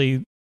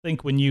actually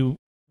think when you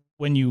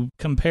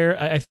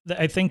compare,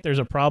 I think there's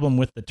a problem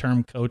with the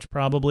term coach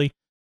probably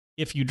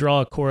if you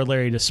draw a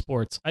corollary to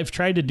sports. I've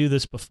tried to do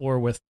this before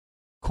with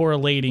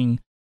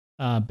correlating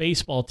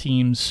baseball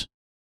teams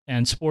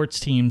and sports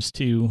teams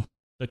to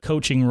the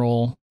coaching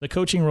role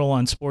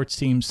on sports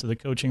teams to the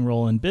coaching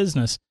role in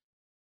business.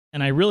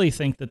 And I really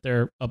think that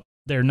they're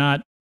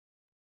not,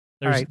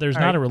 there's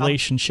not a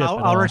relationship.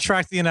 I'll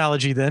retract the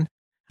analogy then.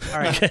 All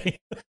right.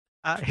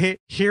 Okay.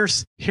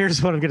 Here's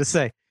what I'm going to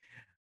say.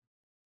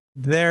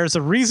 There's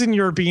a reason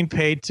you're being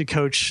paid to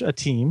coach a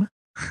team.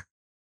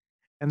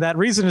 And that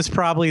reason is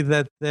probably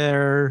that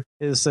there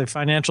is a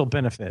financial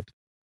benefit.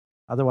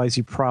 Otherwise,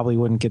 you probably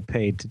wouldn't get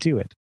paid to do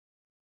it.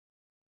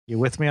 You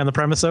with me on the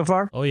premise so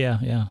far? Oh, yeah,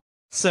 yeah.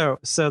 So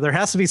there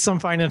has to be some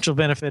financial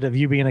benefit of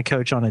you being a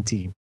coach on a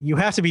team. You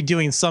have to be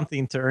doing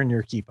something to earn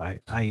your keep,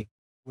 I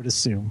would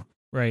assume.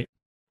 Right.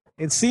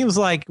 It seems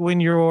like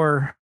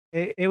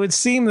it would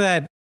seem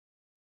that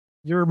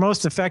you're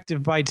most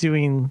effective by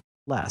doing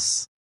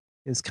less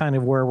is kind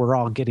of where we're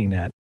all getting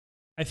at.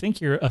 I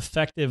think you're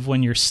effective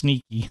when you're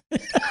sneaky.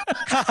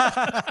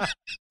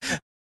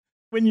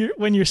 when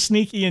you're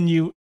sneaky and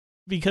you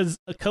because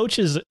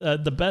coaches,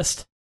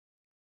 the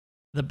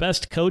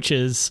best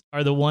coaches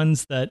are the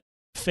ones that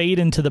fade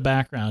into the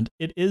background.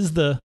 It is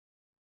the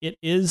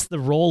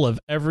role of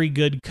every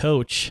good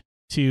coach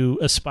to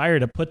aspire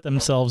to put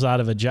themselves out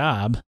of a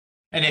job.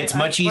 And it's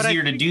much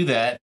easier to do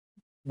that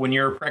when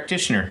you're a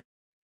practitioner,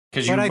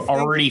 because you've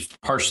already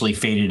partially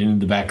faded into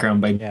the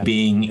background by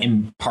being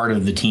in part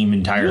of the team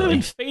entirely. You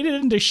haven't faded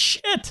into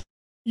shit.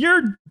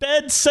 You're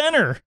dead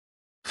center.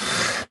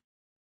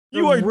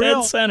 You are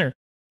dead center.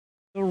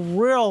 The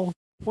real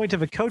point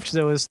of a coach,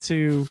 though, is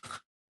to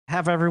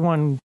have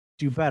everyone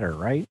do better,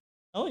 right?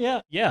 Oh,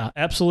 yeah. Yeah,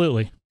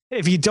 absolutely.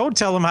 If you don't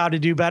tell them how to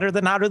do better,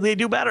 then how do they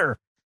do better?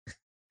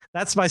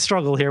 That's my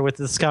struggle here with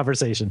this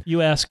conversation.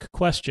 You ask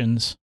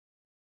questions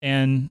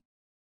and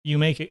you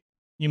make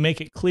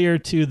it clear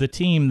to the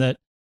team that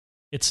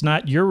it's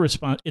not your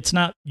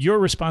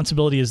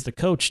responsibility as the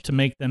coach to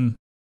make them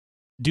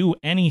do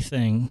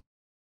anything.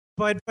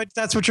 But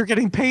that's what you're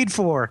getting paid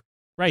for.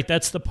 Right,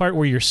 that's the part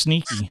where you're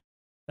sneaky.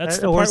 That's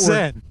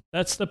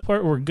the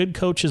part where good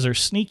coaches are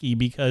sneaky,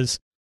 because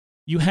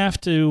you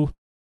have to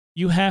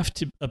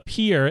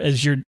appear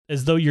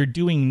as though you're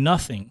doing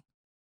nothing.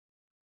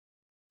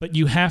 But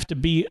you have to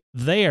be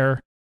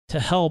there to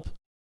help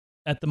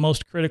at the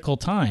most critical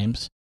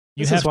times.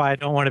 This is why I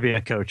don't want to be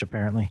a coach,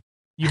 apparently.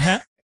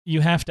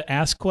 You have to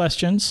ask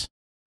questions.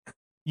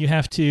 You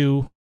have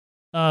to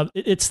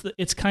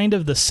it's kind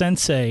of the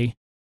sensei.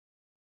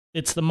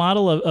 It's the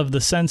model of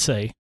the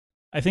sensei.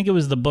 I think it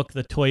was the book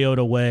The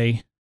Toyota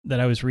Way that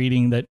I was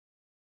reading that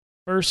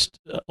first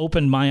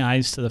opened my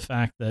eyes to the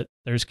fact that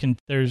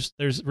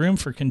there's room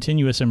for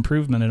continuous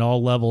improvement at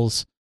all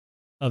levels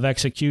of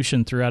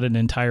execution throughout an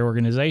entire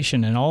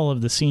organization, and all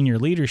of the senior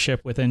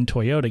leadership within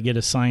Toyota get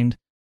assigned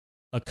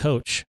a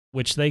coach,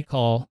 which they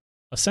call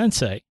a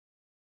sensei.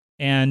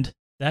 And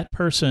that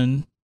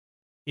person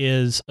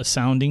is a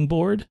sounding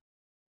board.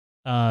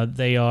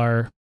 They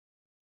are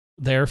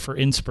there for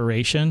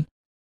inspiration,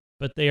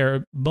 but they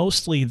are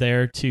mostly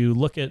there to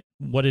look at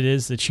what it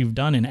is that you've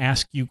done and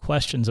ask you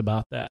questions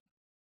about that.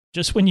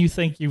 Just when you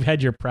think you've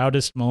had your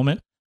proudest moment,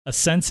 a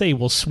sensei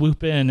will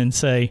swoop in and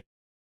say,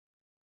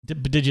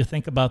 did you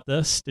think about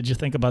this? Did you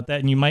think about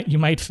that? And you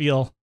might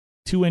feel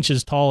 2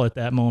 inches tall at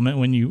that moment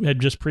when you had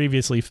just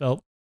previously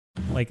felt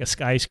like a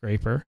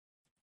skyscraper.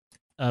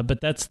 But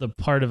that's the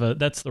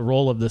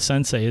role of the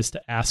sensei, is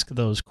to ask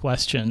those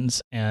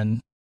questions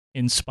and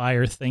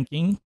inspire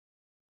thinking,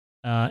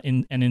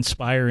 and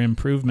inspire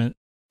improvement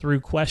through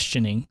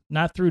questioning,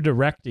 not through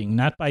directing,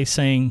 not by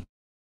saying,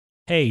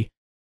 hey,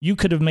 you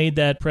could have made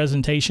that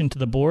presentation to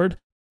the board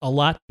a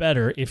lot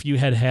better if you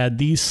had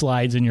these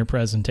slides in your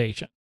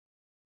presentation,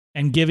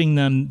 and giving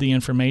them the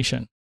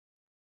information.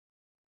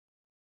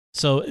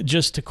 So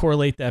just to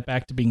correlate that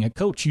back to being a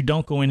coach, you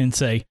don't go in and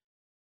say,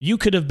 you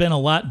could have been a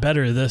lot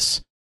better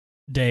this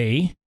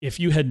day if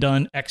you had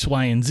done X,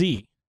 Y, and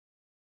Z.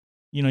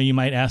 You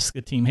might ask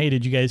the team, hey,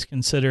 did you guys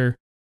consider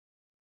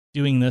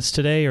doing this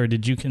today? Or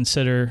did you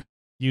consider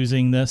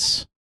using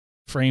this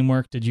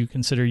framework? Did you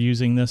consider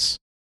using this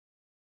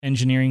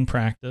engineering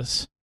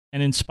practice?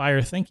 And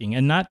inspire thinking,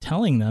 and not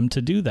telling them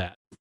to do that.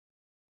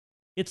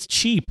 It's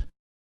cheap.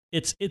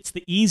 It's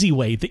the easy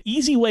way. The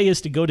easy way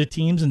is to go to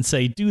teams and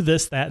say, do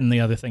this, that, and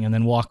the other thing, and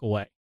then walk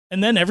away.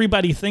 And then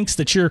everybody thinks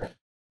that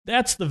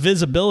that's the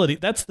visibility.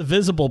 That's the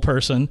visible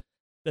person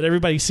that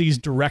everybody sees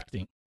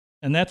directing.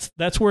 And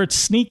that's where it's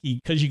sneaky,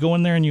 because you go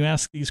in there and you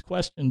ask these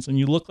questions and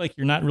you look like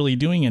you're not really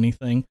doing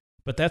anything,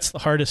 but that's the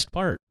hardest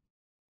part.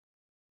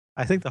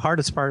 I think the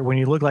hardest part when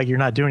you look like you're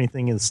not doing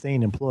anything is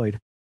staying employed.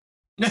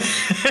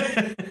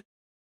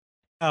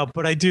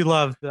 But I do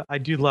love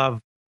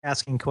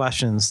asking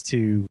questions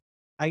to,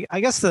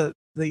 I guess the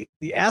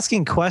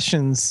asking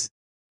questions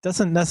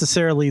doesn't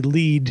necessarily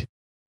lead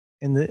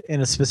in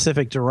a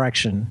specific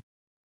direction,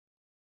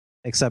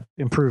 except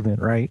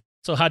improvement, right?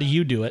 So how do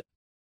you do it?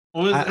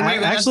 Well,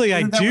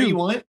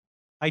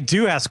 I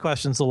do ask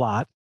questions a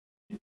lot.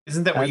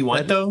 Isn't that what you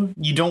want, though?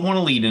 You don't want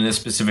to lead in a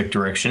specific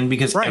direction,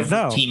 because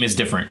every team is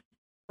different.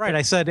 Right.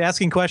 I said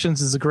asking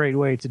questions is a great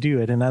way to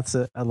do it, and that's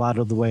a lot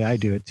of the way I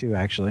do it too,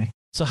 actually.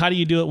 So how do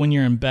you do it when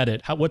you're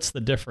embedded? What's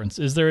the difference?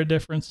 Is there a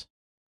difference?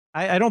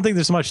 I don't think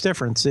there's much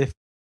difference.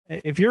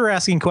 If you're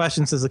asking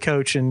questions as a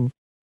coach, and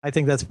I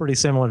think that's pretty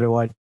similar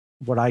to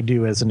what I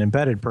do as an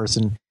embedded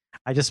person,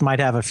 I just might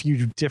have a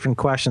few different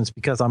questions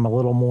because I'm a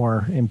little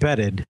more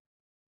embedded,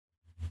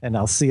 and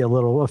I'll see a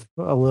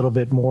little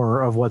bit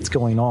more of what's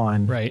going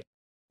on, right?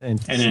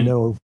 And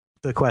know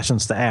the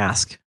questions to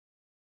ask.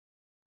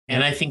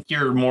 And I think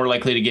you're more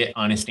likely to get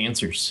honest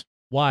answers.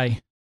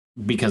 Why?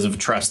 Because of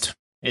trust.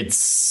 It's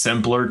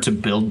simpler to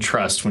build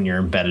trust when you're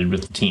embedded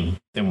with the team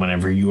than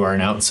whenever you are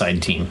an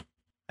outside team.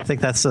 I think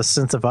that's a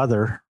sense of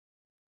other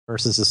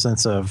versus a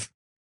sense of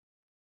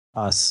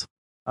us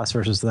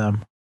versus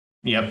them.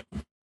 Yep.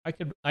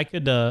 I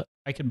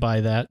could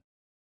buy that.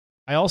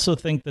 I also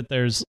think that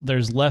there's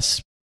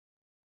less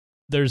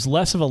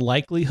of a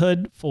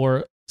likelihood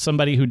for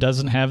somebody who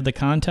doesn't have the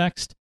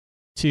context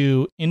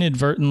to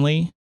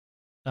inadvertently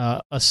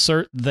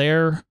assert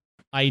their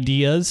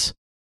ideas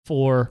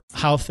for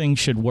how things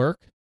should work,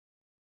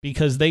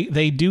 because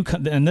they do,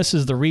 and this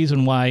is the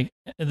reason why.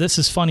 This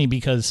is funny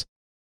because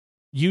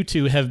you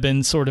two have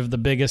been sort of the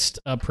biggest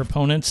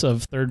proponents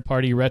of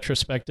third-party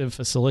retrospective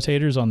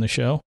facilitators on the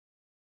show,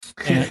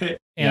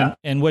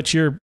 and what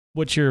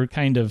you're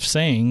kind of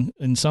saying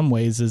in some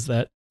ways is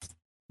that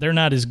they're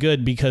not as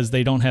good because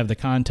they don't have the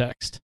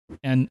context.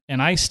 And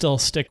I still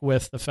stick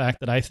with the fact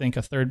that I think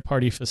a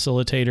third-party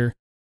facilitator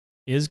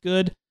is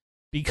good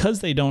because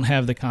they don't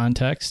have the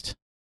context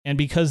and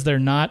because they're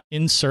not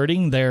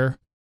inserting their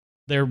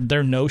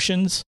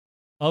notions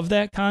of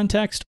that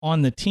context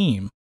on the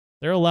team.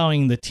 They're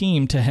allowing the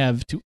team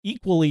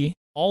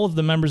all of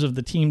the members of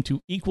the team to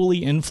equally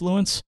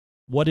influence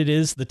what it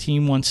is the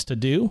team wants to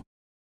do,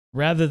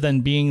 rather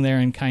than being there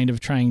and kind of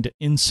trying to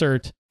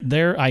insert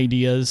their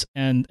ideas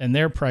and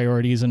their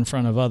priorities in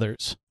front of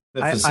others.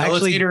 The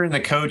facilitator and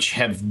the coach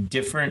have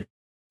different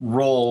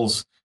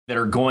roles that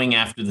are going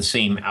after the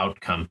same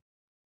outcome,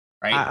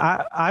 right?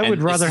 I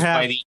would rather have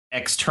why the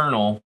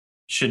external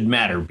should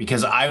matter,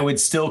 because I would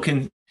still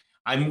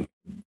I'm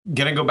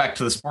going to go back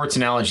to the sports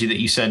analogy that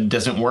you said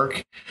doesn't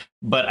work,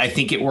 but I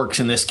think it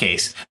works in this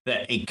case,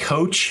 that a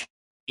coach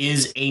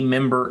is a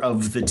member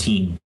of the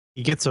team.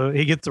 He gets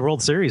the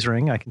World Series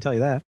ring. I can tell you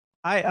that.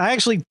 I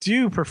actually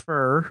do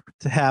prefer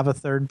to have a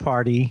third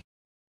party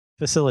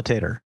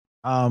facilitator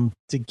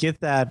to get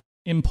that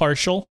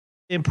impartial.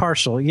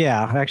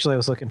 Yeah. Actually, I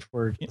was looking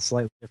for a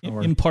slightly different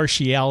word.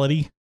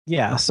 Impartiality.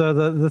 Yeah. So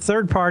the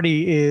third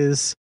party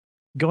is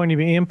going to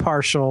be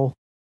impartial,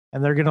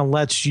 and they're going to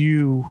let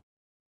you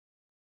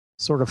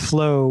sort of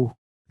flow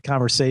the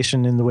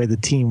conversation in the way the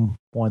team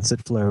wants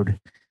it flowed,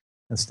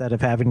 instead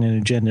of having an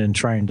agenda and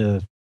trying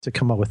to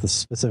come up with a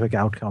specific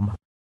outcome.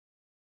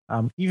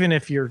 Even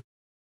if you're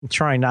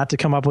trying not to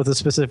come up with a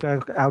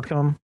specific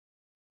outcome,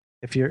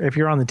 if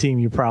you're on the team,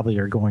 you probably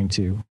are going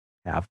to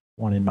have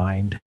one in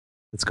mind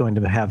that's going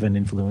to have an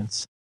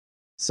influence.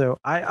 So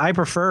I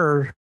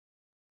prefer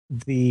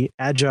the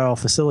agile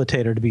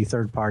facilitator to be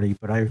third party,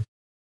 but I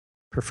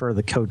prefer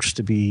the coach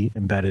to be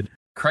embedded.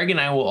 Craig and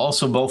I will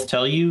also both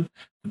tell you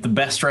that the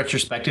best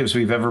retrospectives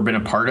we've ever been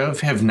a part of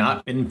have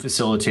not been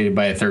facilitated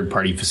by a third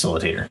party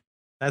facilitator.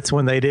 That's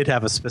when they did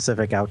have a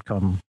specific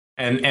outcome.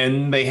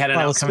 And they had an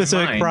outcome a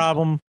specific in mind.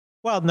 problem.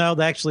 Well, no,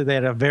 actually they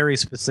had a very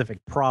specific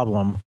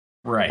problem.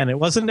 Right. And it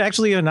wasn't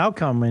actually an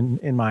outcome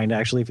in mind,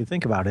 actually, if you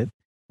think about it.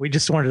 We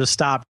just wanted to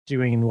stop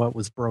doing what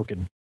was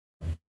broken.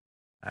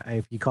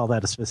 If you call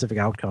that a specific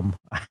outcome,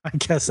 I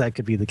guess that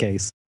could be the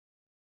case.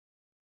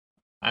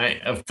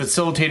 A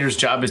facilitator's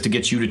job is to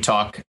get you to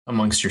talk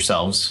amongst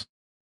yourselves.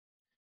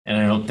 And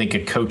I don't think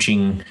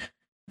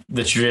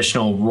the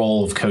traditional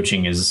role of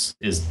coaching is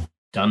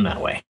done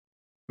that way.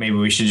 Maybe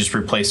we should just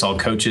replace all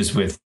coaches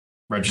with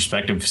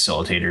retrospective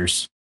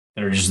facilitators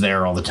that are just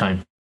there all the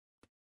time.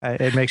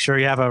 And make sure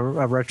you have a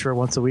retro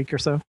once a week or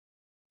so.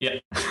 Yeah.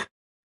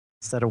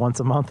 Instead of once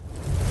a month.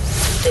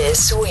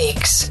 This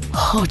week's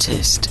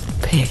hottest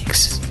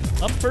picks.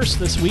 Up first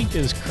this week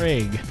is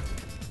Craig.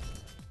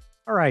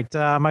 All right.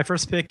 My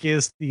first pick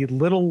is the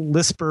Little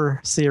Lisper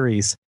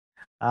series.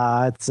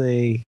 It's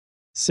a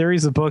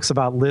series of books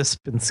about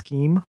Lisp and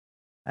Scheme,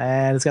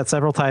 and it's got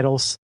several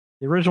titles.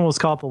 The original was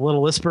called The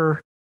Little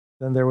Lisper.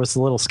 Then there was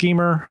The Little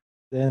Schemer.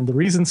 Then The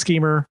Seasoned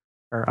Schemer.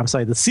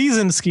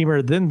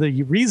 Then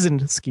The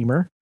Reasoned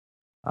Schemer.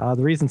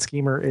 The Reasoned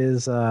Schemer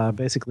is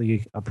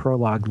basically a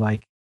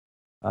prologue-like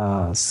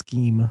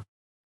scheme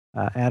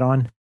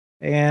add-on.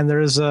 And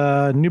there's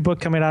a new book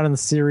coming out in the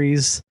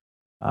series,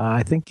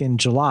 I think in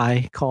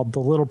July, called The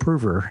Little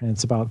Prover. And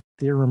it's about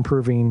theorem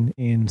proving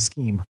in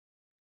Scheme.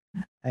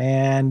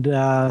 And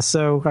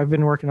so I've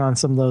been working on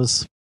some of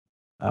those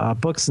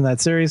books in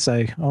that series.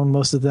 I own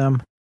most of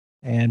them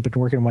and been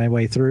working my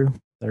way through.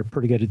 They're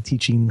pretty good at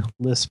teaching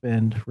Lisp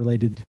and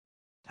related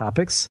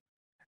topics.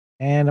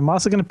 And I'm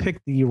also going to pick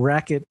the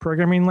Racket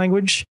programming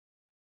language.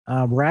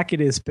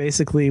 Racket is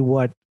basically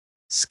what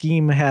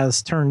Scheme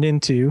has turned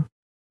into.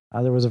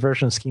 There was a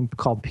version of Scheme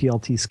called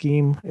PLT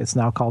Scheme. It's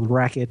now called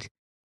Racket,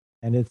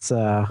 and it's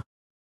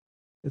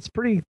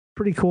pretty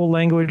cool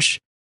language.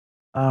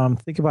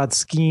 Think about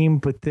Scheme,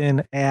 but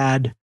then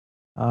add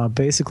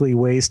basically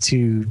ways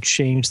to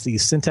change the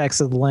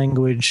syntax of the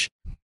language.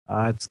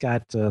 It's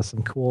got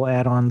some cool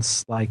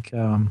add-ons like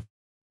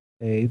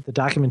the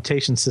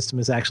documentation system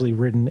is actually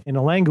written in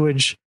a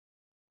language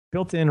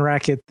built in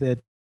Racket that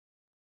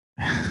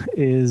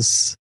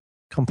is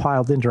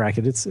compiled into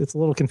Racket. It's a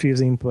little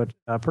confusing, but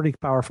pretty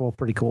powerful,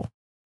 pretty cool.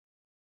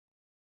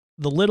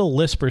 The Little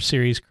Lisper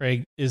series,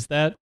 Craig,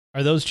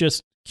 are those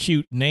just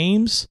cute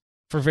names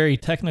for very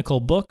technical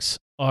books,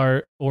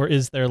 or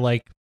is there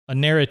like a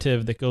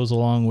narrative that goes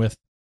along with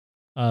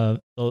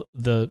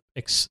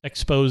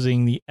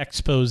exposing the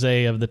expose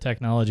of the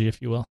technology,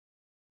 if you will?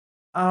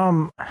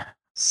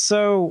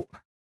 So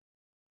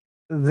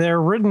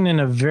they're written in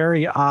a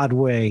very odd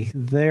way.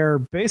 They're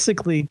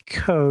basically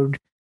code.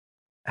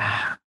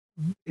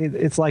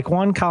 It's like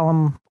one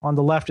column on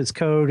the left is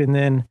code, and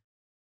then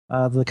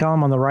the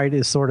column on the right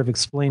is sort of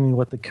explaining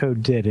what the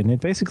code did. And it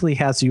basically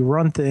has you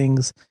run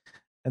things,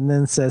 and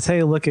then says,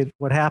 "Hey, look at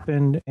what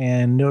happened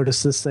and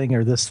notice this thing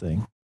or this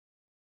thing."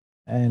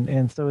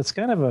 And so it's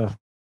kind of a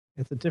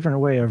different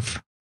way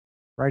of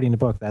writing a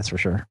book, that's for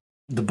sure.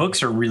 The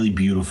books are really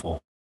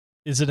beautiful.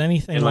 Is it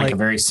anything in like a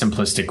very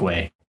simplistic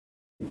way?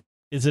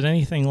 Is it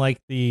anything like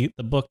the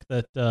book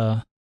that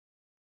the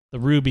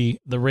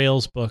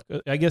Rails book?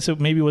 I guess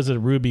maybe was it a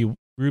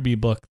Ruby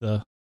book,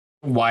 the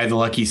Why the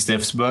Lucky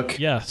Stiffs book?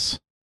 Yes.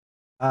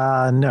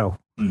 No.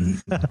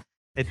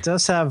 It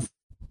does have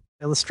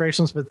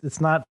illustrations, but it's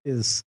not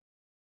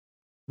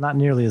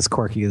nearly as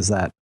quirky as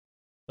that.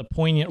 The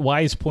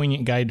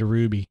poignant guide to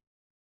Ruby.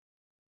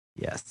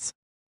 Yes.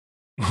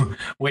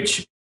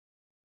 Which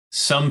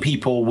some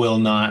people will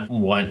not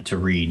want to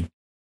read.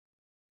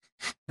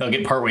 They'll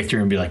get partway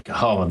through and be like,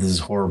 "Oh, this is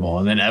horrible,"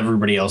 and then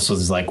everybody else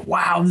is like,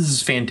 "Wow, this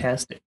is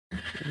fantastic."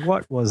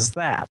 What was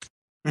that?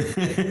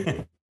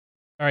 All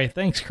right,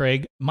 thanks,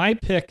 Craig. My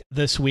pick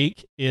this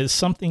week is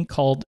something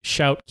called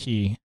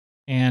ShoutKey,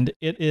 and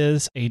it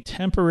is a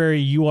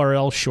temporary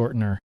URL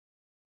shortener.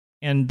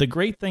 And the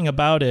great thing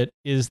about it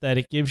is that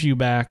it gives you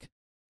back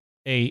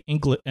an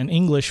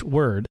English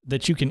word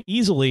that you can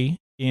easily,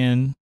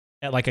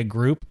 at like a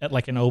group, at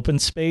like an open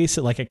space,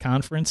 at like a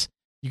conference,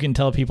 you can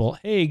tell people,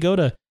 "Hey, go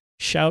to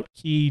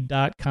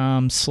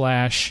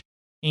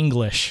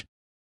shoutkey.com/English,"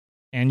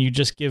 and you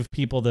just give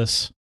people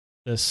this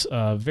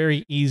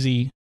very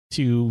easy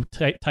to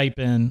type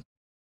in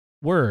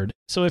word.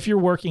 So if you're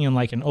working in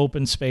like an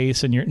open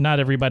space and not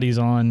everybody's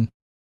on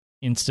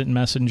Instant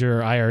Messenger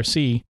or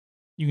IRC,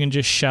 you can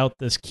just shout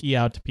this key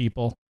out to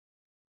people,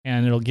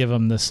 and it'll give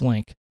them this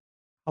link.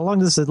 How long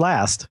does it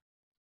last?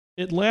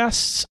 It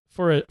lasts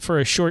for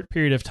a short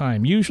period of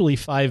time, usually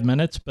 5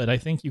 minutes, but I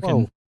think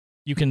you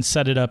can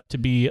set it up to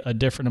be a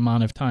different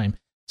amount of time.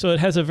 So it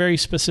has a very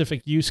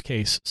specific use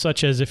case,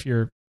 such as if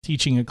you're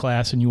teaching a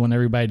class and you want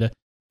everybody to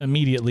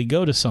immediately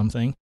go to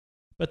something,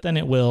 but then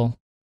it will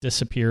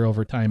disappear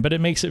over time. But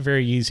it makes it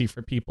very easy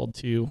for people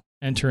to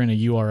enter in a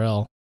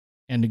URL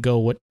and to go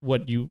what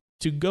you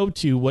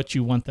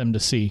want them to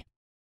see.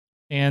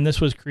 And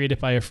this was created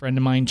by a friend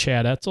of mine,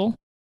 Chad Etzel,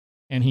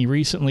 and he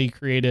recently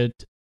created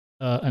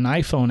an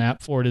iPhone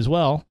app for it as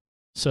well.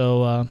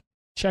 So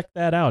check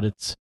that out.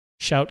 It's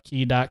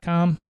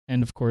shoutkey.com.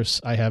 And of course,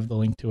 I have the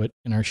link to it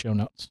in our show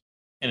notes.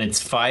 And it's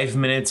 5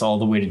 minutes all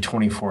the way to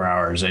 24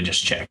 hours. I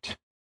just checked.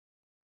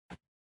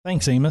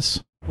 Thanks,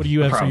 Amos. What do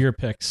you have for your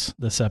picks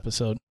this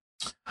episode?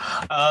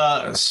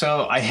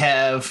 So I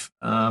have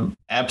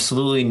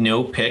absolutely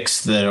no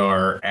picks that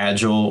are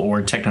agile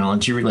or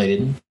technology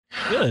related.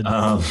 Good.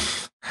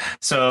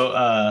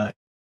 So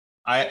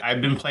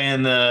I've been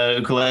playing the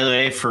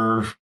ukulele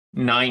for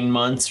 9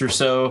 months or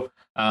so.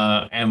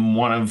 And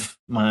one of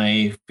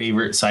my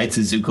favorite sites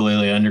is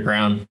Ukulele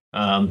Underground.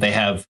 They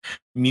have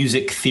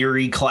music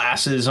theory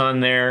classes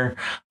on there.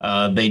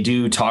 They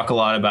do talk a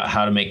lot about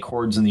how to make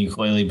chords in the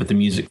ukulele, but the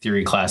music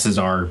theory classes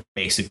are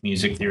basic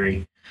music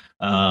theory.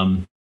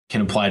 Can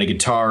apply to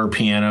guitar or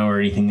piano or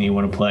anything that you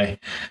want to play.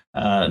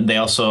 They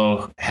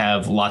also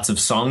have lots of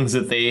songs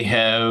that they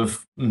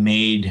have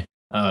made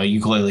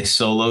ukulele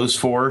solos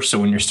for. So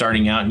when you're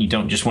starting out and you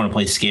don't just want to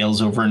play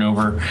scales over and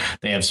over,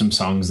 they have some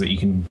songs that you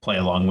can play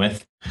along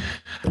with.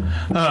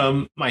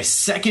 My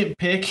second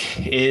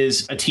pick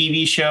is a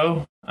TV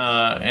show,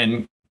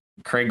 and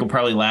Craig will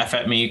probably laugh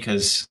at me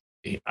because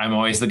I'm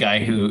always the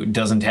guy who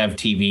doesn't have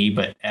TV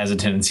but has a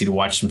tendency to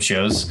watch some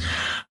shows.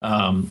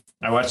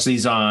 I watch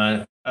these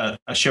on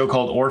a show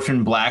called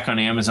Orphan Black on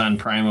Amazon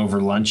Prime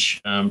over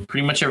lunch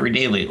pretty much every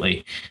day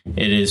lately.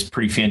 It is a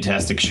pretty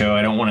fantastic show.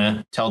 I don't want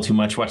to tell too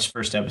much. Watch the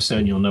first episode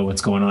and you'll know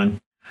what's going on.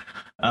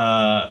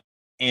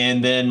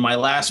 And then my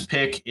last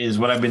pick is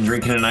what I've been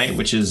drinking tonight,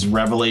 which is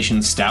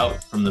Revelation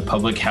Stout from the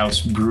Public House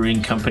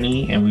Brewing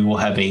Company. And we will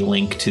have a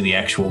link to the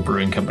actual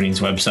brewing company's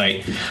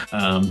website.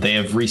 They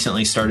have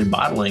recently started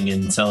bottling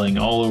and selling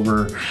all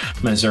over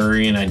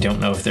Missouri, and I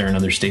don't know if they're in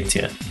other states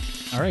yet.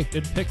 All right,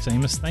 good picks,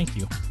 Amos. Thank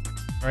you.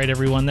 All right,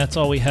 everyone, that's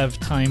all we have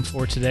time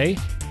for today.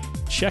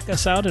 Check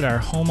us out at our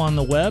home on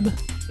the web,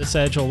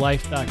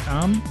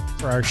 thisagilelife.com,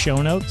 for our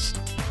show notes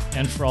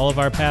and for all of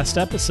our past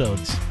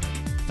episodes.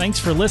 Thanks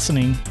for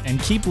listening, and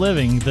keep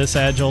living this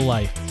agile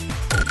life.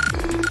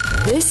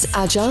 This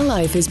Agile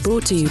Life is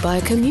brought to you by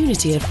a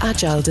community of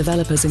agile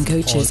developers and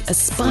coaches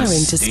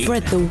aspiring to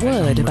spread the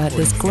word about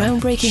this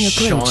groundbreaking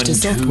approach to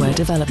software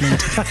development.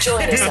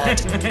 Join us at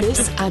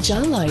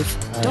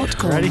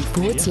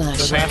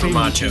thisagilelife.com/.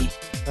 Macho.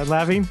 Start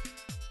laughing?